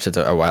kind of started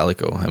a while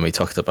ago, and we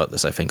talked about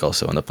this. I think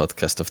also on the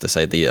podcast of this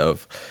idea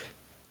of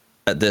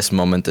at this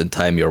moment in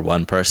time you're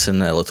one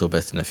person. A little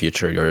bit in the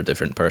future you're a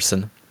different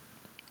person.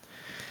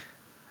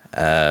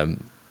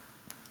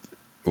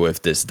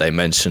 With this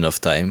dimension of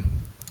time.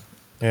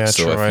 Yeah,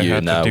 So true. if I you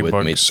had to now would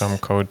debug meet- some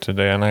code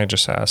today, and I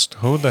just asked,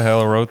 who the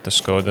hell wrote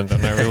this code? And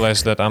then I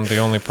realized that I'm the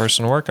only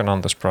person working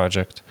on this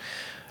project.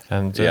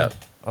 And Yeah.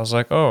 I was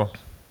like, oh,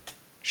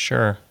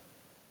 sure.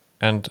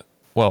 And,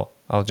 well,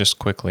 I'll just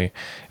quickly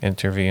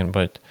intervene,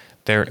 but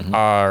there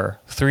are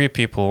 3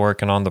 people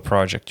working on the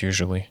project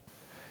usually.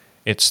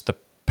 It's the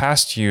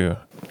past you,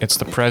 it's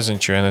the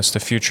present you, and it's the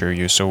future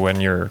you. So when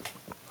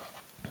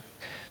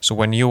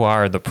you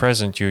are the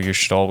present you, you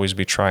should always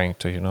be trying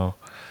to,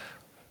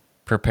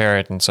 prepare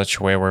it in such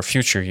a way where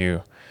future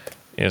you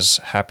is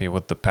happy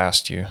with the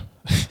past you.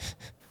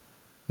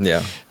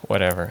 Yeah,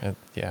 Whatever.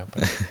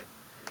 But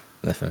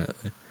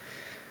definitely.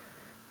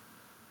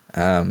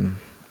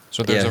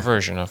 so there's Yeah. a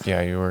version of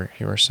you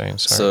were saying,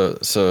 sorry.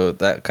 So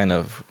that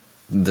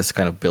this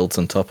kind of builds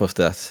on top of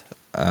that,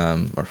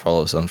 or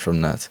follows on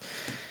from that,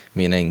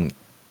 meaning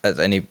at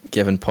any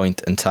given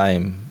point in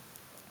time,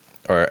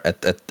 or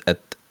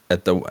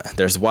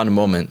there's one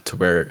moment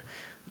where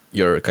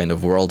your kind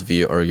of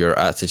worldview or your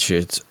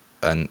attitude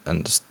and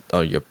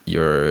or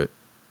your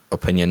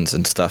opinions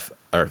and stuff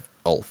are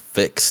all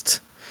fixed,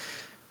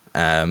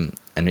 and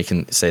we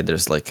can say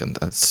there's like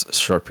a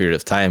short period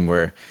of time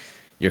where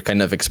you're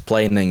kind of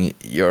explaining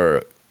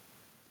you're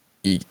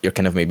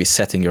kind of maybe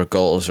setting your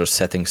goals or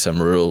setting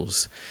some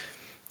rules,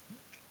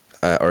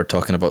 or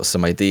talking about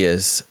some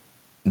ideas.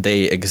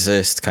 They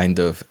exist kind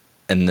of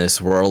in this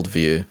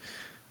worldview,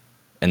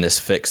 in this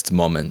fixed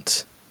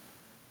moment,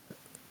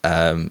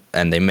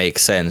 and they make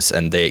sense,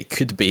 and they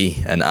could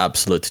be an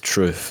absolute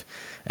truth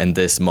in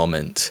this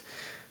moment.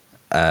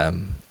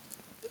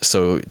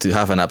 So to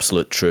have an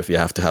absolute truth, you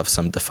have to have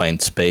some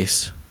defined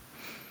space,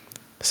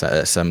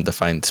 some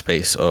defined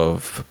space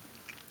of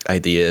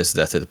ideas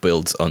that it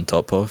builds on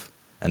top of,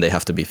 and they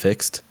have to be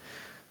fixed.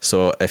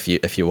 So if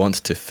you want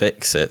to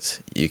fix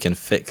it, you can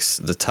fix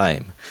the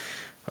time,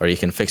 or you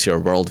can fix your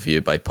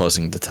worldview by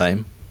pausing the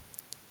time.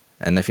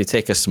 And if you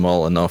take a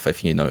small enough,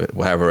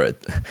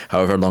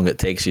 however long it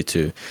takes you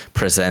to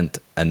present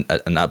an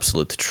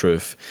absolute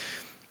truth,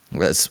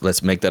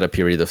 let's make that a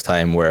period of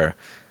time where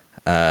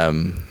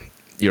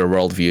your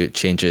worldview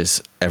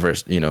changes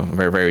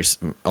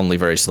only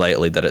very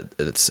slightly. That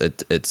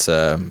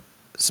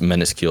it's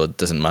minuscule. It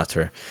doesn't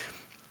matter.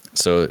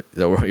 So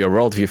your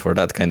worldview for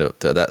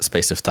that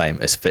space of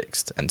time is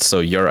fixed, and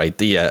so your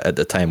idea at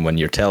the time when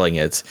you're telling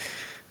it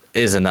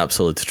is an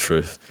absolute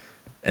truth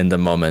in the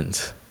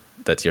moment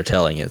that you're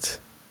telling it.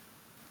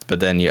 But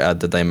then you add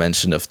the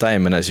dimension of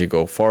time, and as you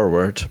go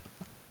forward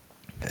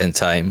in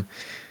time,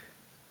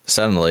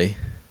 suddenly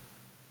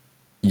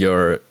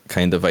your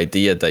kind of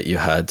idea that you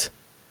had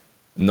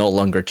no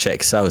longer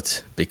checks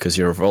out because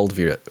your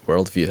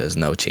worldview has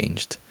now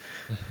changed.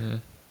 Mm-hmm.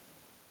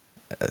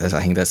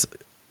 I think that's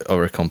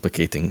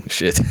overcomplicating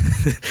shit.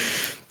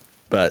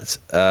 But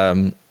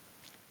and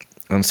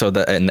so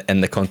that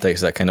in the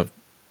context that kind of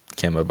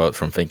came about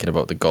from thinking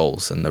about the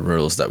goals and the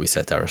rules that we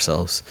set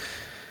ourselves,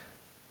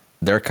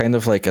 they're kind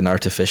of like an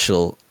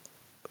artificial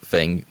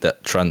thing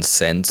that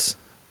transcends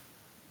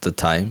the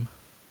time.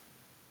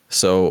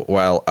 So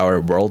while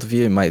our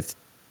worldview might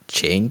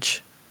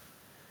change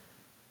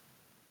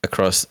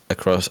across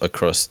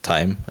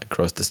time,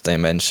 across this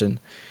dimension,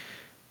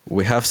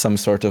 we have some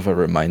sort of a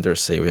reminder.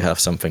 Say we have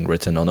something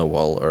written on a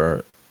wall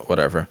or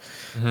whatever,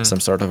 some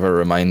sort of a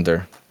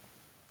reminder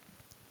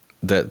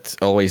that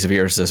always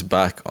veers us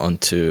back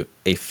onto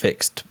a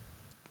fixed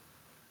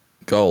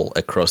goal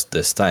across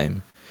this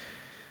time.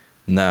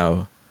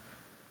 Now,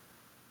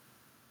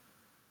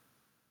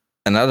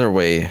 another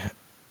way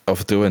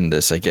of doing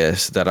this, I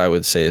guess, that I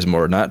would say is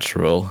more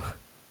natural,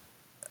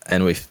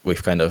 and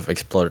we've kind of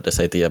explored this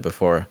idea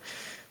before,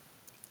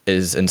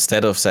 is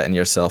instead of setting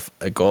yourself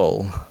a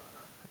goal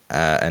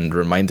and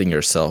reminding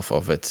yourself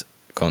of it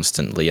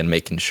constantly and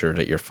making sure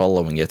that you're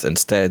following it.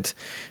 Instead,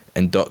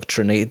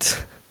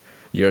 indoctrinate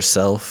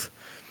yourself.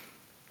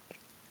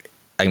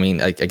 I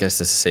mean, I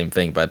guess it's the same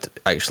thing, but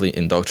actually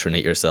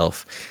indoctrinate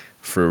yourself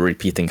through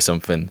repeating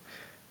something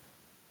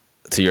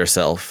to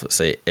yourself,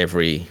 say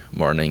every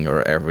morning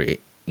or every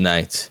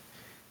night,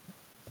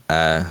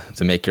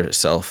 to make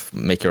yourself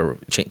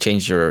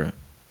change your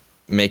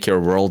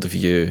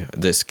worldview.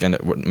 This kind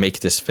of make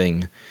this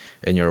thing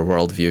in your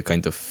worldview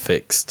kind of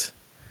fixed.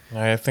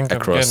 I think I'm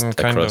getting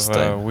kind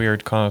of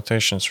weird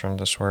connotations from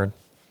this word.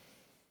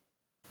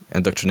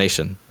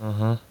 Indoctrination.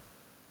 Mm-hmm.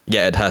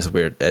 Yeah, it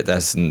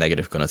has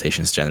negative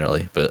connotations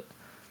generally, but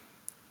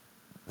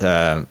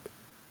and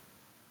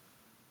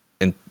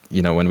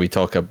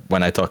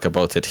when I talk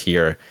about it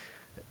here,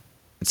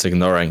 it's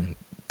ignoring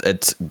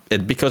it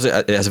because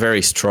it has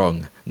very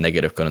strong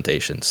negative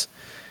connotations.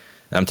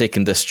 I'm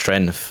taking the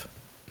strength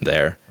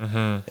there,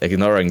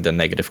 ignoring the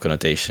negative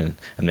connotation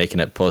and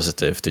making it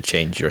positive to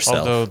change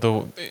yourself.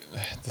 Although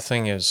the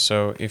thing is,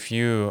 so if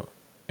you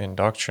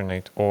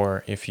indoctrinate,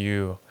 or if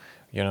you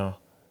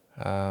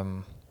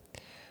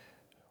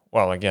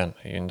well, again,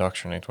 you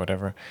indoctrinate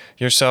whatever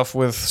yourself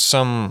with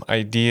some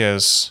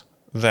ideas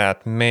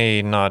that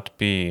may not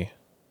be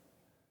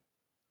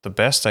the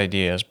best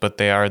ideas, but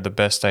they are the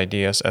best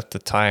ideas at the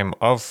time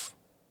of,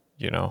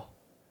 you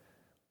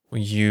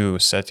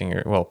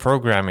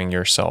programming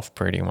yourself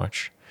pretty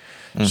much.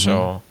 Mm-hmm.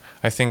 So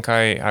I think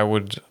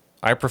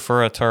I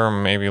prefer a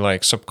term maybe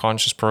like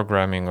subconscious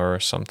programming or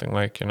something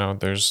like,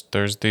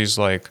 there's these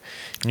like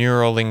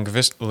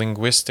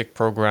neuro-linguistic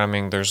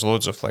programming. There's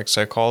loads of like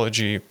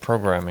psychology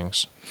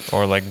programmings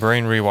or like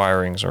brain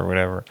rewirings or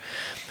whatever.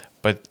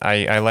 But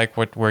I like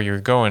where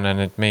you're going, and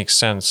it makes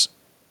sense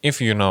if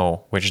you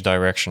know which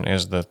direction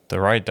is the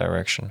right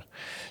direction.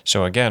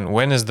 So again,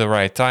 when is the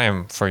right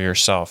time for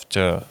yourself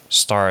to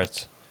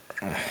start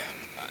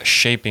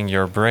shaping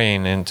your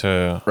brain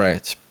into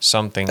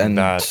something and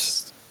that...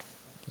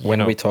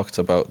 When we talked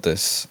about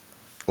this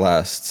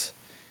last,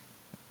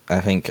 I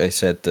think I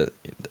said that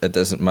it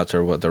doesn't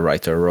matter what the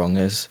right or wrong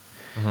is.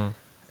 Mm-hmm.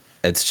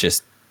 It's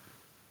just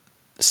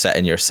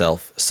setting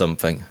yourself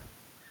something.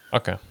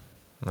 Okay.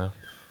 No.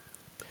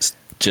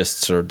 Just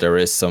so there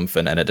is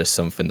something, and it is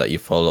something that you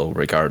follow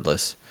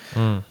regardless.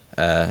 Mm.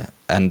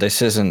 And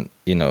this isn't,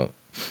 I'm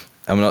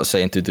not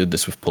saying to do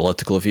this with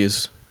political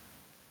views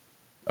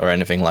or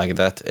anything like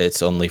that.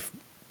 It's only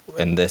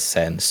in this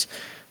sense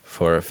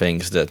for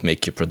things that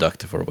make you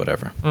productive or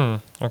whatever.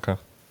 Okay.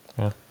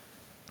 Yeah.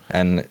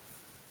 And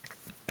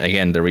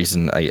again, the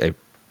reason I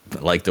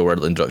like the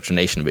word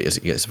indoctrination, because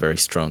it gets very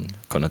strong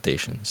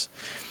connotations,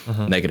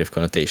 negative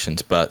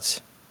connotations,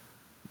 but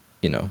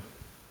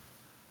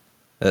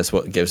that's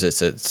what gives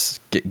it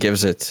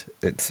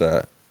its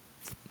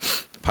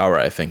power,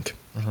 I think,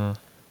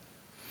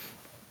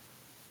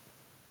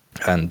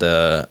 and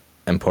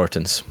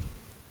importance.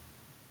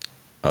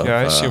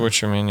 I see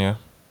what you mean. Yeah.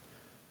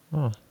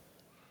 Oh.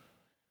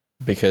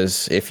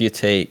 Because if you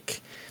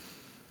take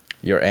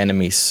your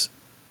enemies,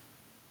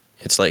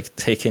 it's like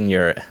taking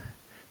your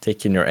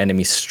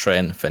enemy's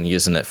strength and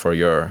using it to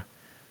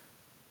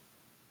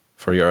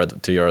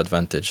your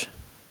advantage.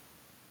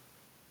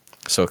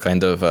 So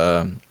kind of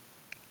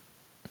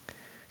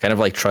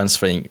like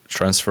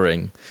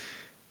transferring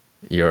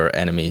your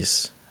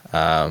enemy's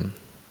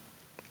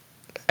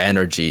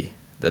energy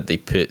that they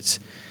put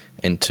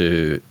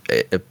into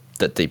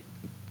that they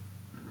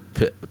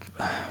put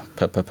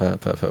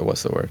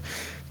what's the word?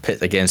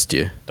 Pit against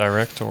you.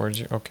 Direct towards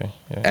you. Okay.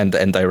 Yeah.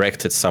 And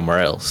direct it somewhere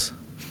else.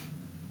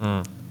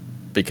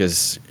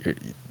 Because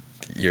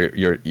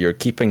you're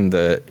keeping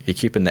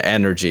the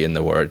energy in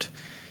the word,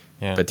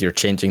 but you're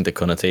changing the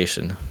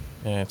connotation.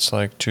 Yeah, it's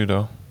like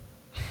judo.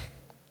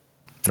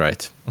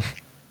 Right.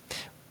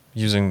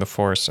 Using the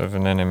force of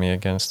an enemy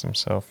against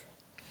himself.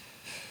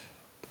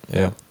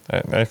 Yeah.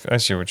 I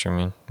see what you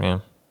mean. Yeah.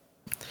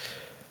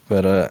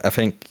 But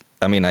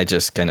I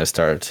just kind of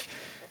started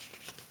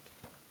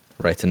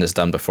writing this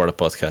down before the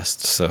podcast.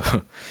 So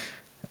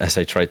as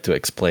I tried to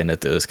explain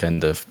it, it was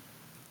kind of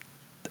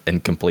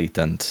incomplete.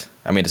 And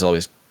it's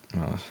always,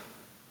 it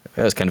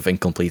was kind of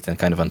incomplete and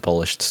kind of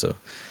unpolished. So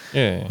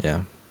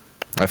yeah.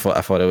 I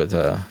thought it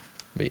would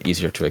be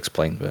easier to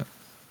explain, but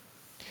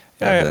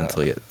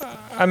evidently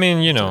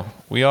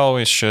we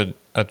always should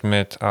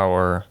admit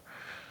our...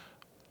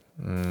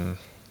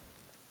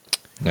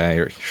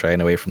 You're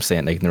shying away from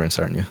saying ignorance,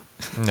 aren't you?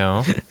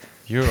 No,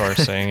 you are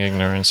saying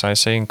ignorance. I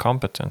say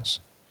incompetence.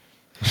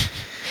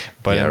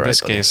 But in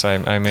this case,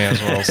 I may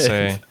as well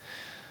say...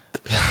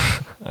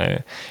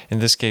 in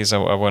this case, I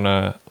want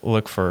to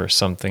look for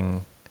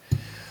something...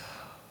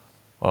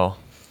 Well,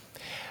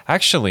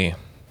 actually,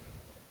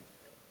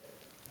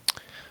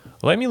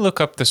 let me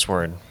look up this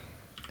word.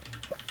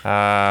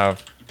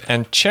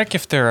 And check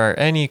if there are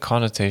any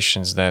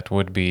connotations that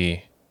would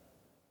be...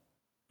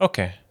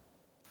 Okay.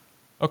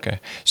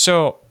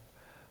 So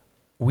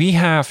we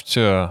have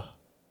to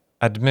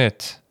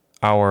admit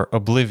our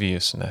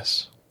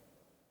obliviousness.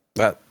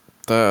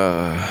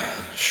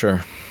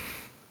 Sure.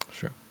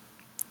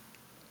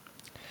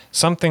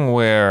 Something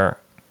where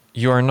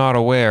you are not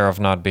aware of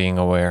not being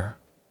aware.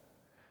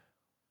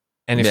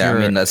 And if Yeah, I you're,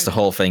 mean that's the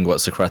whole thing.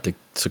 What Socratic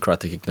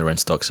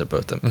ignorance talks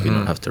about. We Mhm.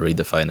 don't have to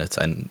redefine it,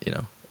 and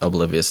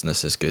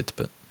obliviousness is good,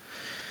 but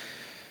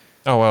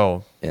oh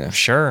well, yeah.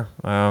 sure,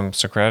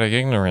 Socratic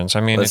ignorance.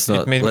 I mean, Let's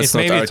not it may be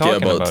argue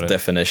talking about about it.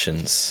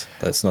 definitions.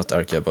 Let's not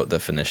argue about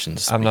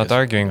definitions. I'm not because,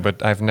 arguing,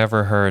 but I've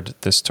never heard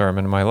this term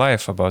in my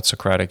life about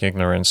Socratic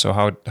ignorance. So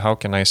how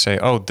can I say,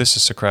 oh, this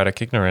is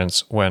Socratic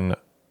ignorance when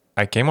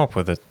I came up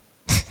with it?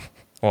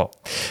 Well,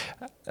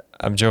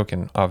 I'm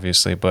joking,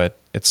 obviously, but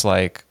it's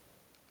like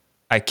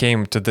I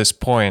came to this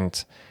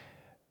point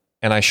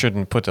and I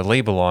shouldn't put a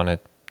label on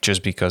it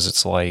just because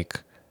it's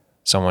like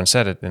someone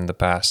said it in the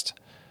past.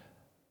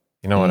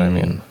 You know what I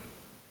mean?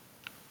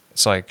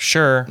 It's like,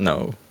 sure.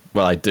 No.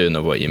 Well, I do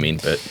know what you mean,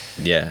 but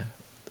yeah,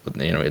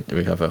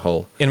 we have a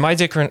whole. In my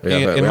we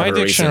have a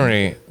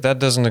dictionary, that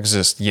doesn't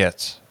exist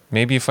yet.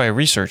 Maybe if I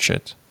research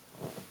it,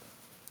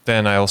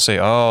 then I'll say,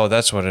 oh,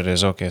 that's what it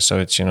is. Okay, so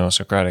it's,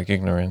 Socratic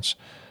ignorance.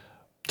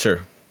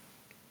 Sure.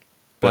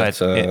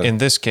 But in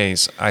this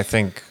case, I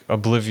think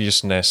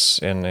obliviousness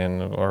in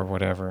or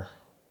whatever.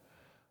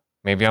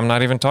 Maybe I'm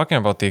not even talking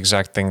about the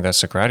exact thing that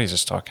Socrates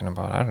is talking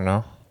about. I don't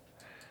know.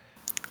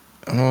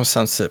 Oh,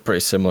 sounds pretty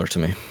similar to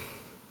me.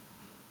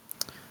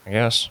 I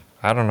guess.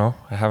 I don't know.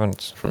 I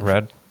haven't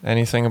read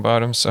anything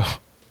about him, so.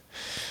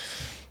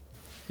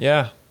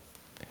 Yeah.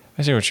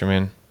 I see what you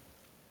mean.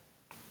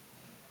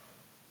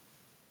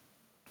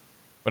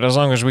 But as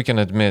long as we can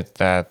admit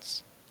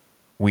that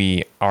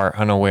we are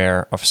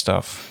unaware of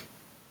stuff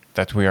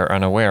that we are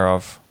unaware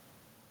of,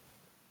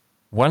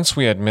 once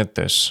we admit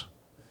this,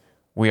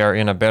 we are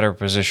in a better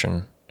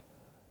position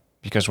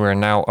because we're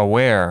now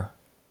aware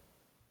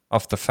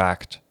of the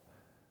fact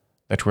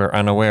that we're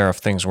unaware of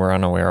things we're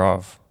unaware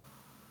of.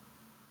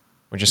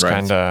 We're just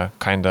Right.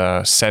 kind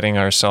of setting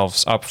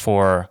ourselves up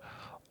for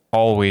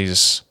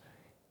always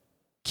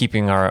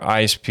keeping our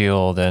eyes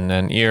peeled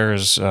and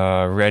ears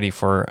ready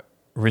for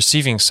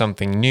receiving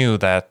something new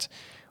that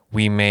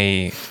we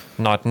may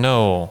not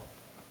know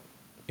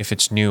if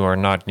it's new or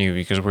not new,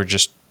 because we're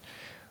just,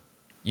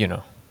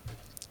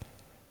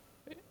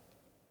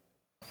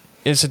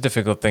 it's a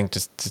difficult thing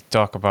to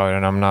talk about,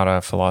 and I'm not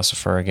a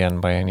philosopher again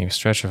by any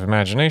stretch of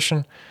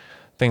imagination.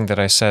 Thing that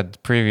I said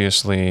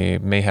previously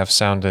may have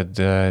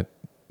sounded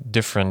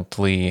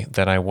differently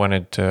than I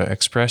wanted to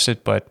express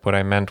it, but what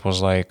I meant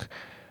was like,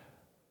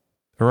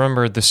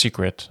 remember the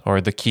secret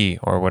or the key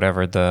or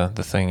whatever the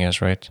thing is,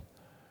 right?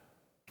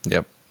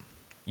 Yep.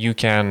 You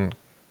can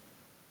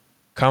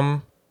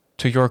come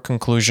to your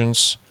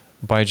conclusions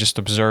by just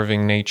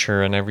observing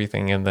nature and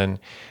everything, and then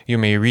you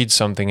may read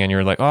something and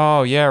you're like,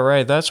 oh yeah,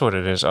 right, that's what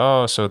it is.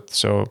 Oh, so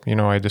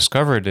I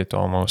discovered it,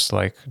 almost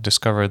like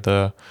discovered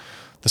the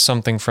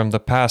something from the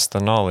past, the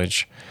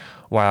knowledge,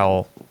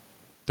 while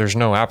there's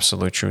no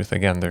absolute truth.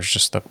 Again, there's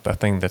just a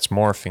thing that's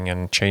morphing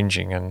and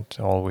changing and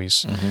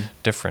always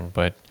different.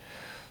 But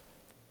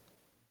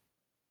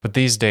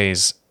these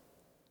days,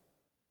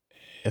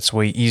 it's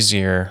way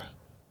easier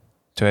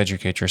to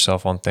educate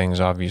yourself on things,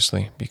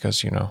 obviously,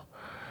 because,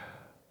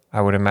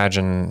 I would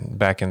imagine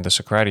back in the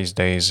Socrates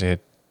days,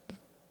 it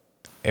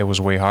was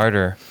way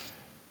harder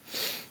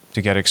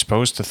to get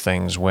exposed to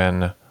things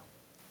when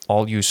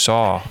all you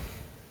saw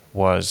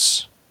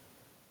was,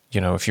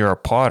 if you're a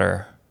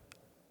potter,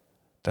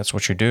 that's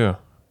what you do.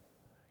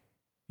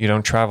 You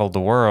don't travel the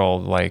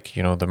world like,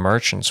 the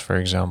merchants, for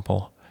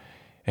example,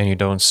 and you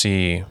don't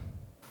see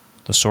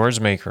the swords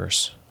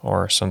makers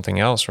or something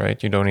else,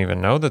 right? You don't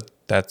even know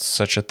that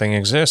such a thing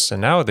exists.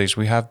 And nowadays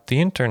we have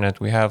the internet,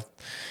 we have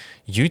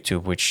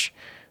YouTube, which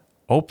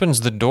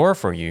opens the door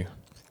for you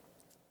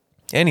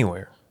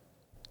anywhere.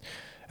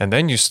 And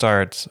then you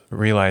start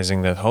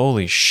realizing that,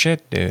 holy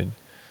shit, dude,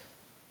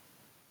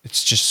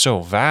 it's just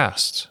so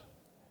vast.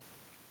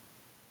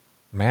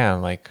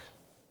 Man, like,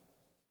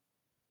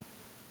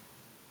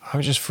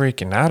 I'm just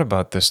freaking out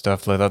about this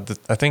stuff. Like,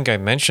 I think I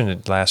mentioned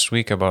it last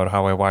week about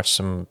how I watched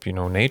some,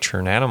 nature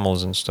and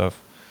animals and stuff.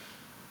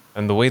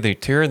 And the way they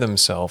tear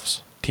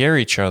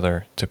each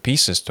other to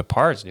pieces, to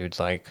parts, dude,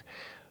 like,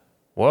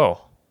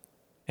 whoa.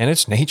 And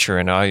it's nature,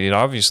 and it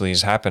obviously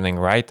is happening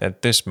right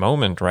at this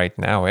moment, right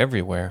now,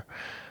 everywhere.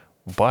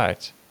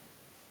 But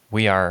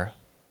we are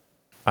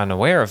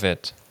unaware of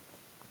it.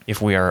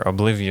 If we are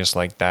oblivious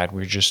like that,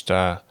 we're just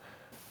not.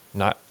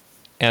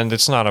 And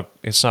it's not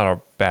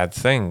a bad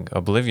thing.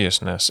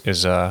 Obliviousness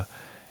is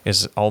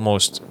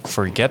almost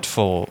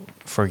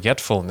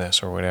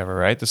forgetfulness or whatever,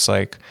 right? It's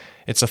like,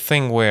 it's a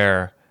thing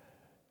where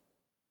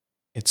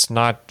it's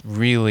not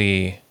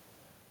really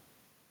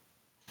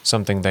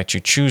something that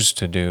you choose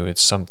to do.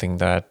 It's something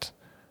that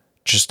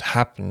just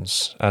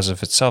happens as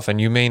of itself,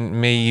 and you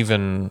may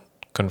even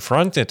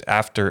confront it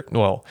after.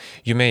 Well,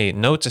 you may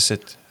notice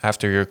it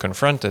after you're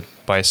confronted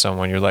by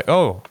someone. You're like,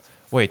 oh,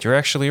 wait, you're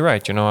actually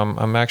right.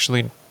 I'm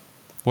actually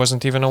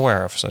wasn't even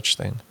aware of such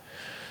thing.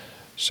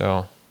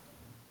 So,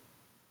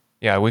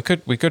 yeah, we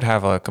could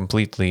have a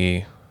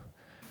completely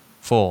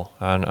full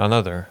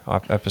another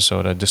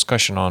episode, a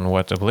discussion on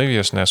what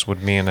obliviousness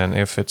would mean, and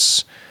if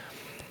it's,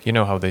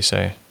 how they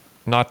say,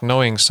 not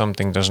knowing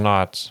something does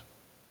not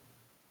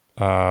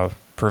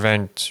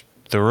prevent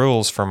the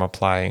rules from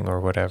applying or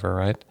whatever,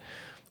 right?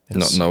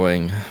 Not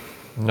knowing.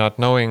 Not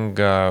knowing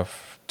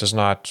does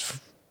not.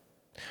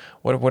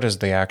 What is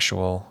the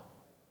actual?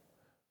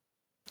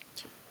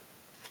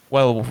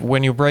 Well,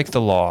 when you break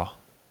the law,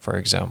 for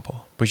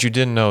example, but you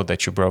didn't know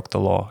that you broke the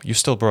law, you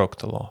still broke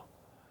the law.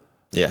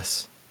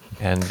 Yes.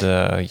 And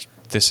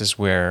this is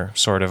where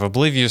sort of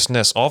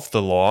obliviousness of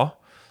the law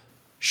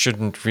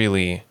shouldn't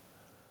really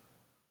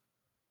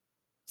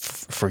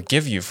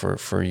forgive you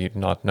for you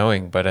not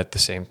knowing, but at the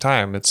same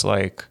time, it's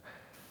like,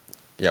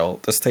 Yeah, well,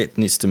 the state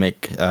needs to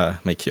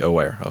make you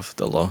aware of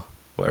the law,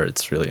 where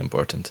it's really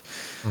important,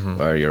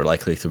 where you're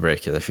likely to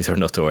break it if you're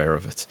not aware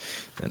of it,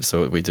 and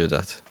so we do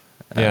that.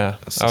 yeah,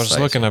 as I was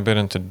society. looking a bit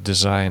into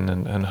design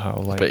and how,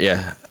 like, But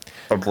yeah,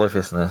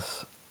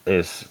 obliviousness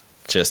is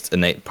just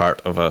innate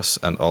part of us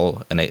and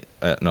all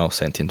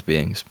sentient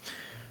beings.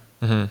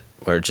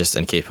 We're just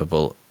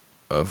incapable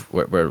of.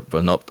 We're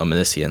not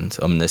omniscient.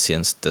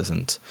 Omniscience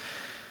doesn't.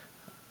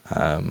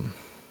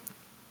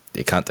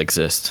 It can't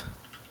exist.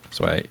 That's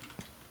why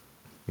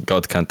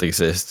God can't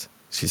exist.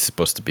 He's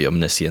supposed to be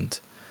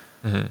omniscient,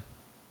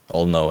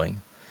 all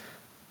knowing.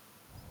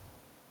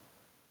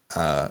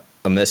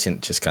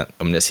 Omniscience just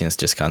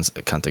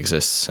can't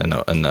exist, and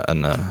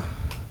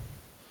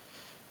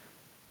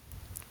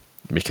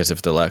because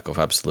of the lack of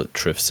absolute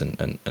truths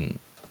in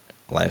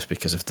life,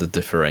 because of the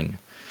differing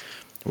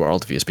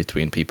worldviews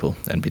between people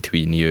and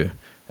between you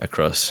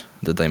across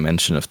the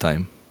dimension of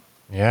time.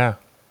 yeah,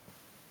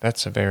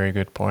 that's a very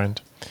good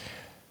point.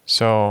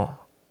 So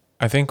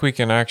I think we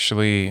can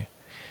actually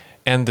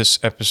end this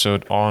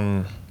episode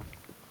on,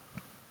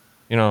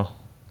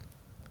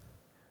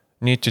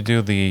 need to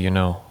do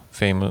the,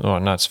 famous, well,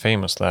 not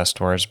famous last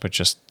words, but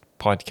just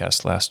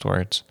podcast last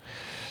words.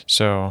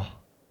 So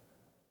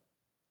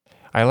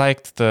I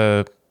liked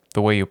the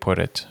way you put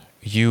it.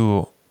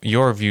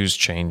 Your views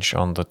change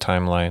on the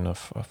timeline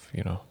of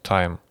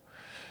time.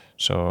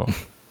 So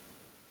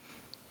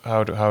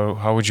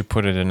how would you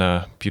put it in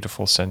a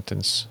beautiful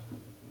sentence?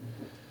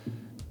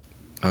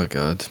 Oh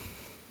God.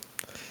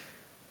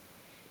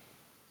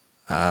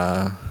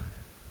 Can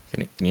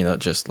you not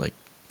just like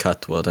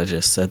cut what I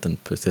just said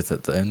and put it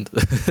at the end?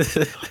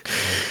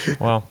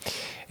 Well,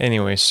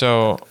 anyway,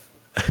 so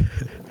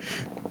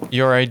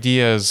your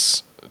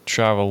ideas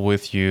travel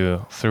with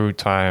you through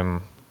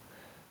time.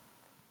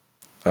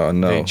 Oh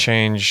no. They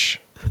change,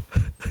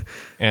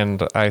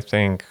 and I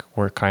think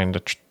we're kind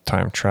of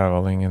time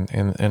traveling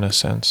in a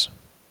sense.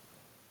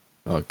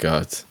 Oh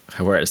God.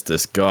 Where is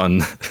this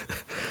gone?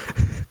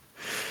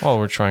 Well,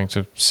 we're trying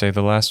to say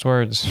the last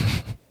words.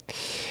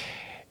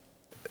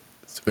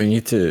 We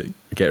need to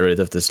get rid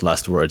of this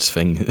last words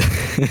thing.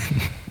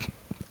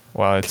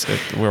 Well,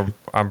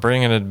 I'm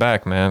bringing it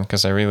back, man,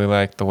 because I really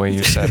like the way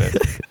you said it.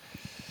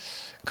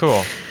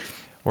 Cool.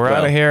 We're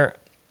out of here.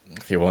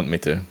 If you want me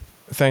to.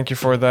 Thank you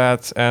for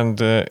that.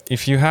 And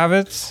if you have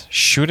it,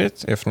 shoot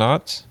it. If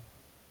not,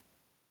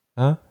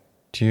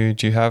 do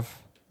you have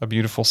a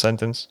beautiful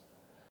sentence?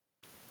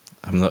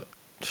 I'm not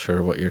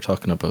sure what you're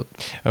talking about.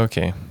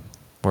 Okay.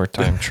 We're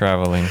time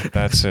traveling.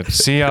 That's it.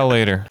 See y'all later.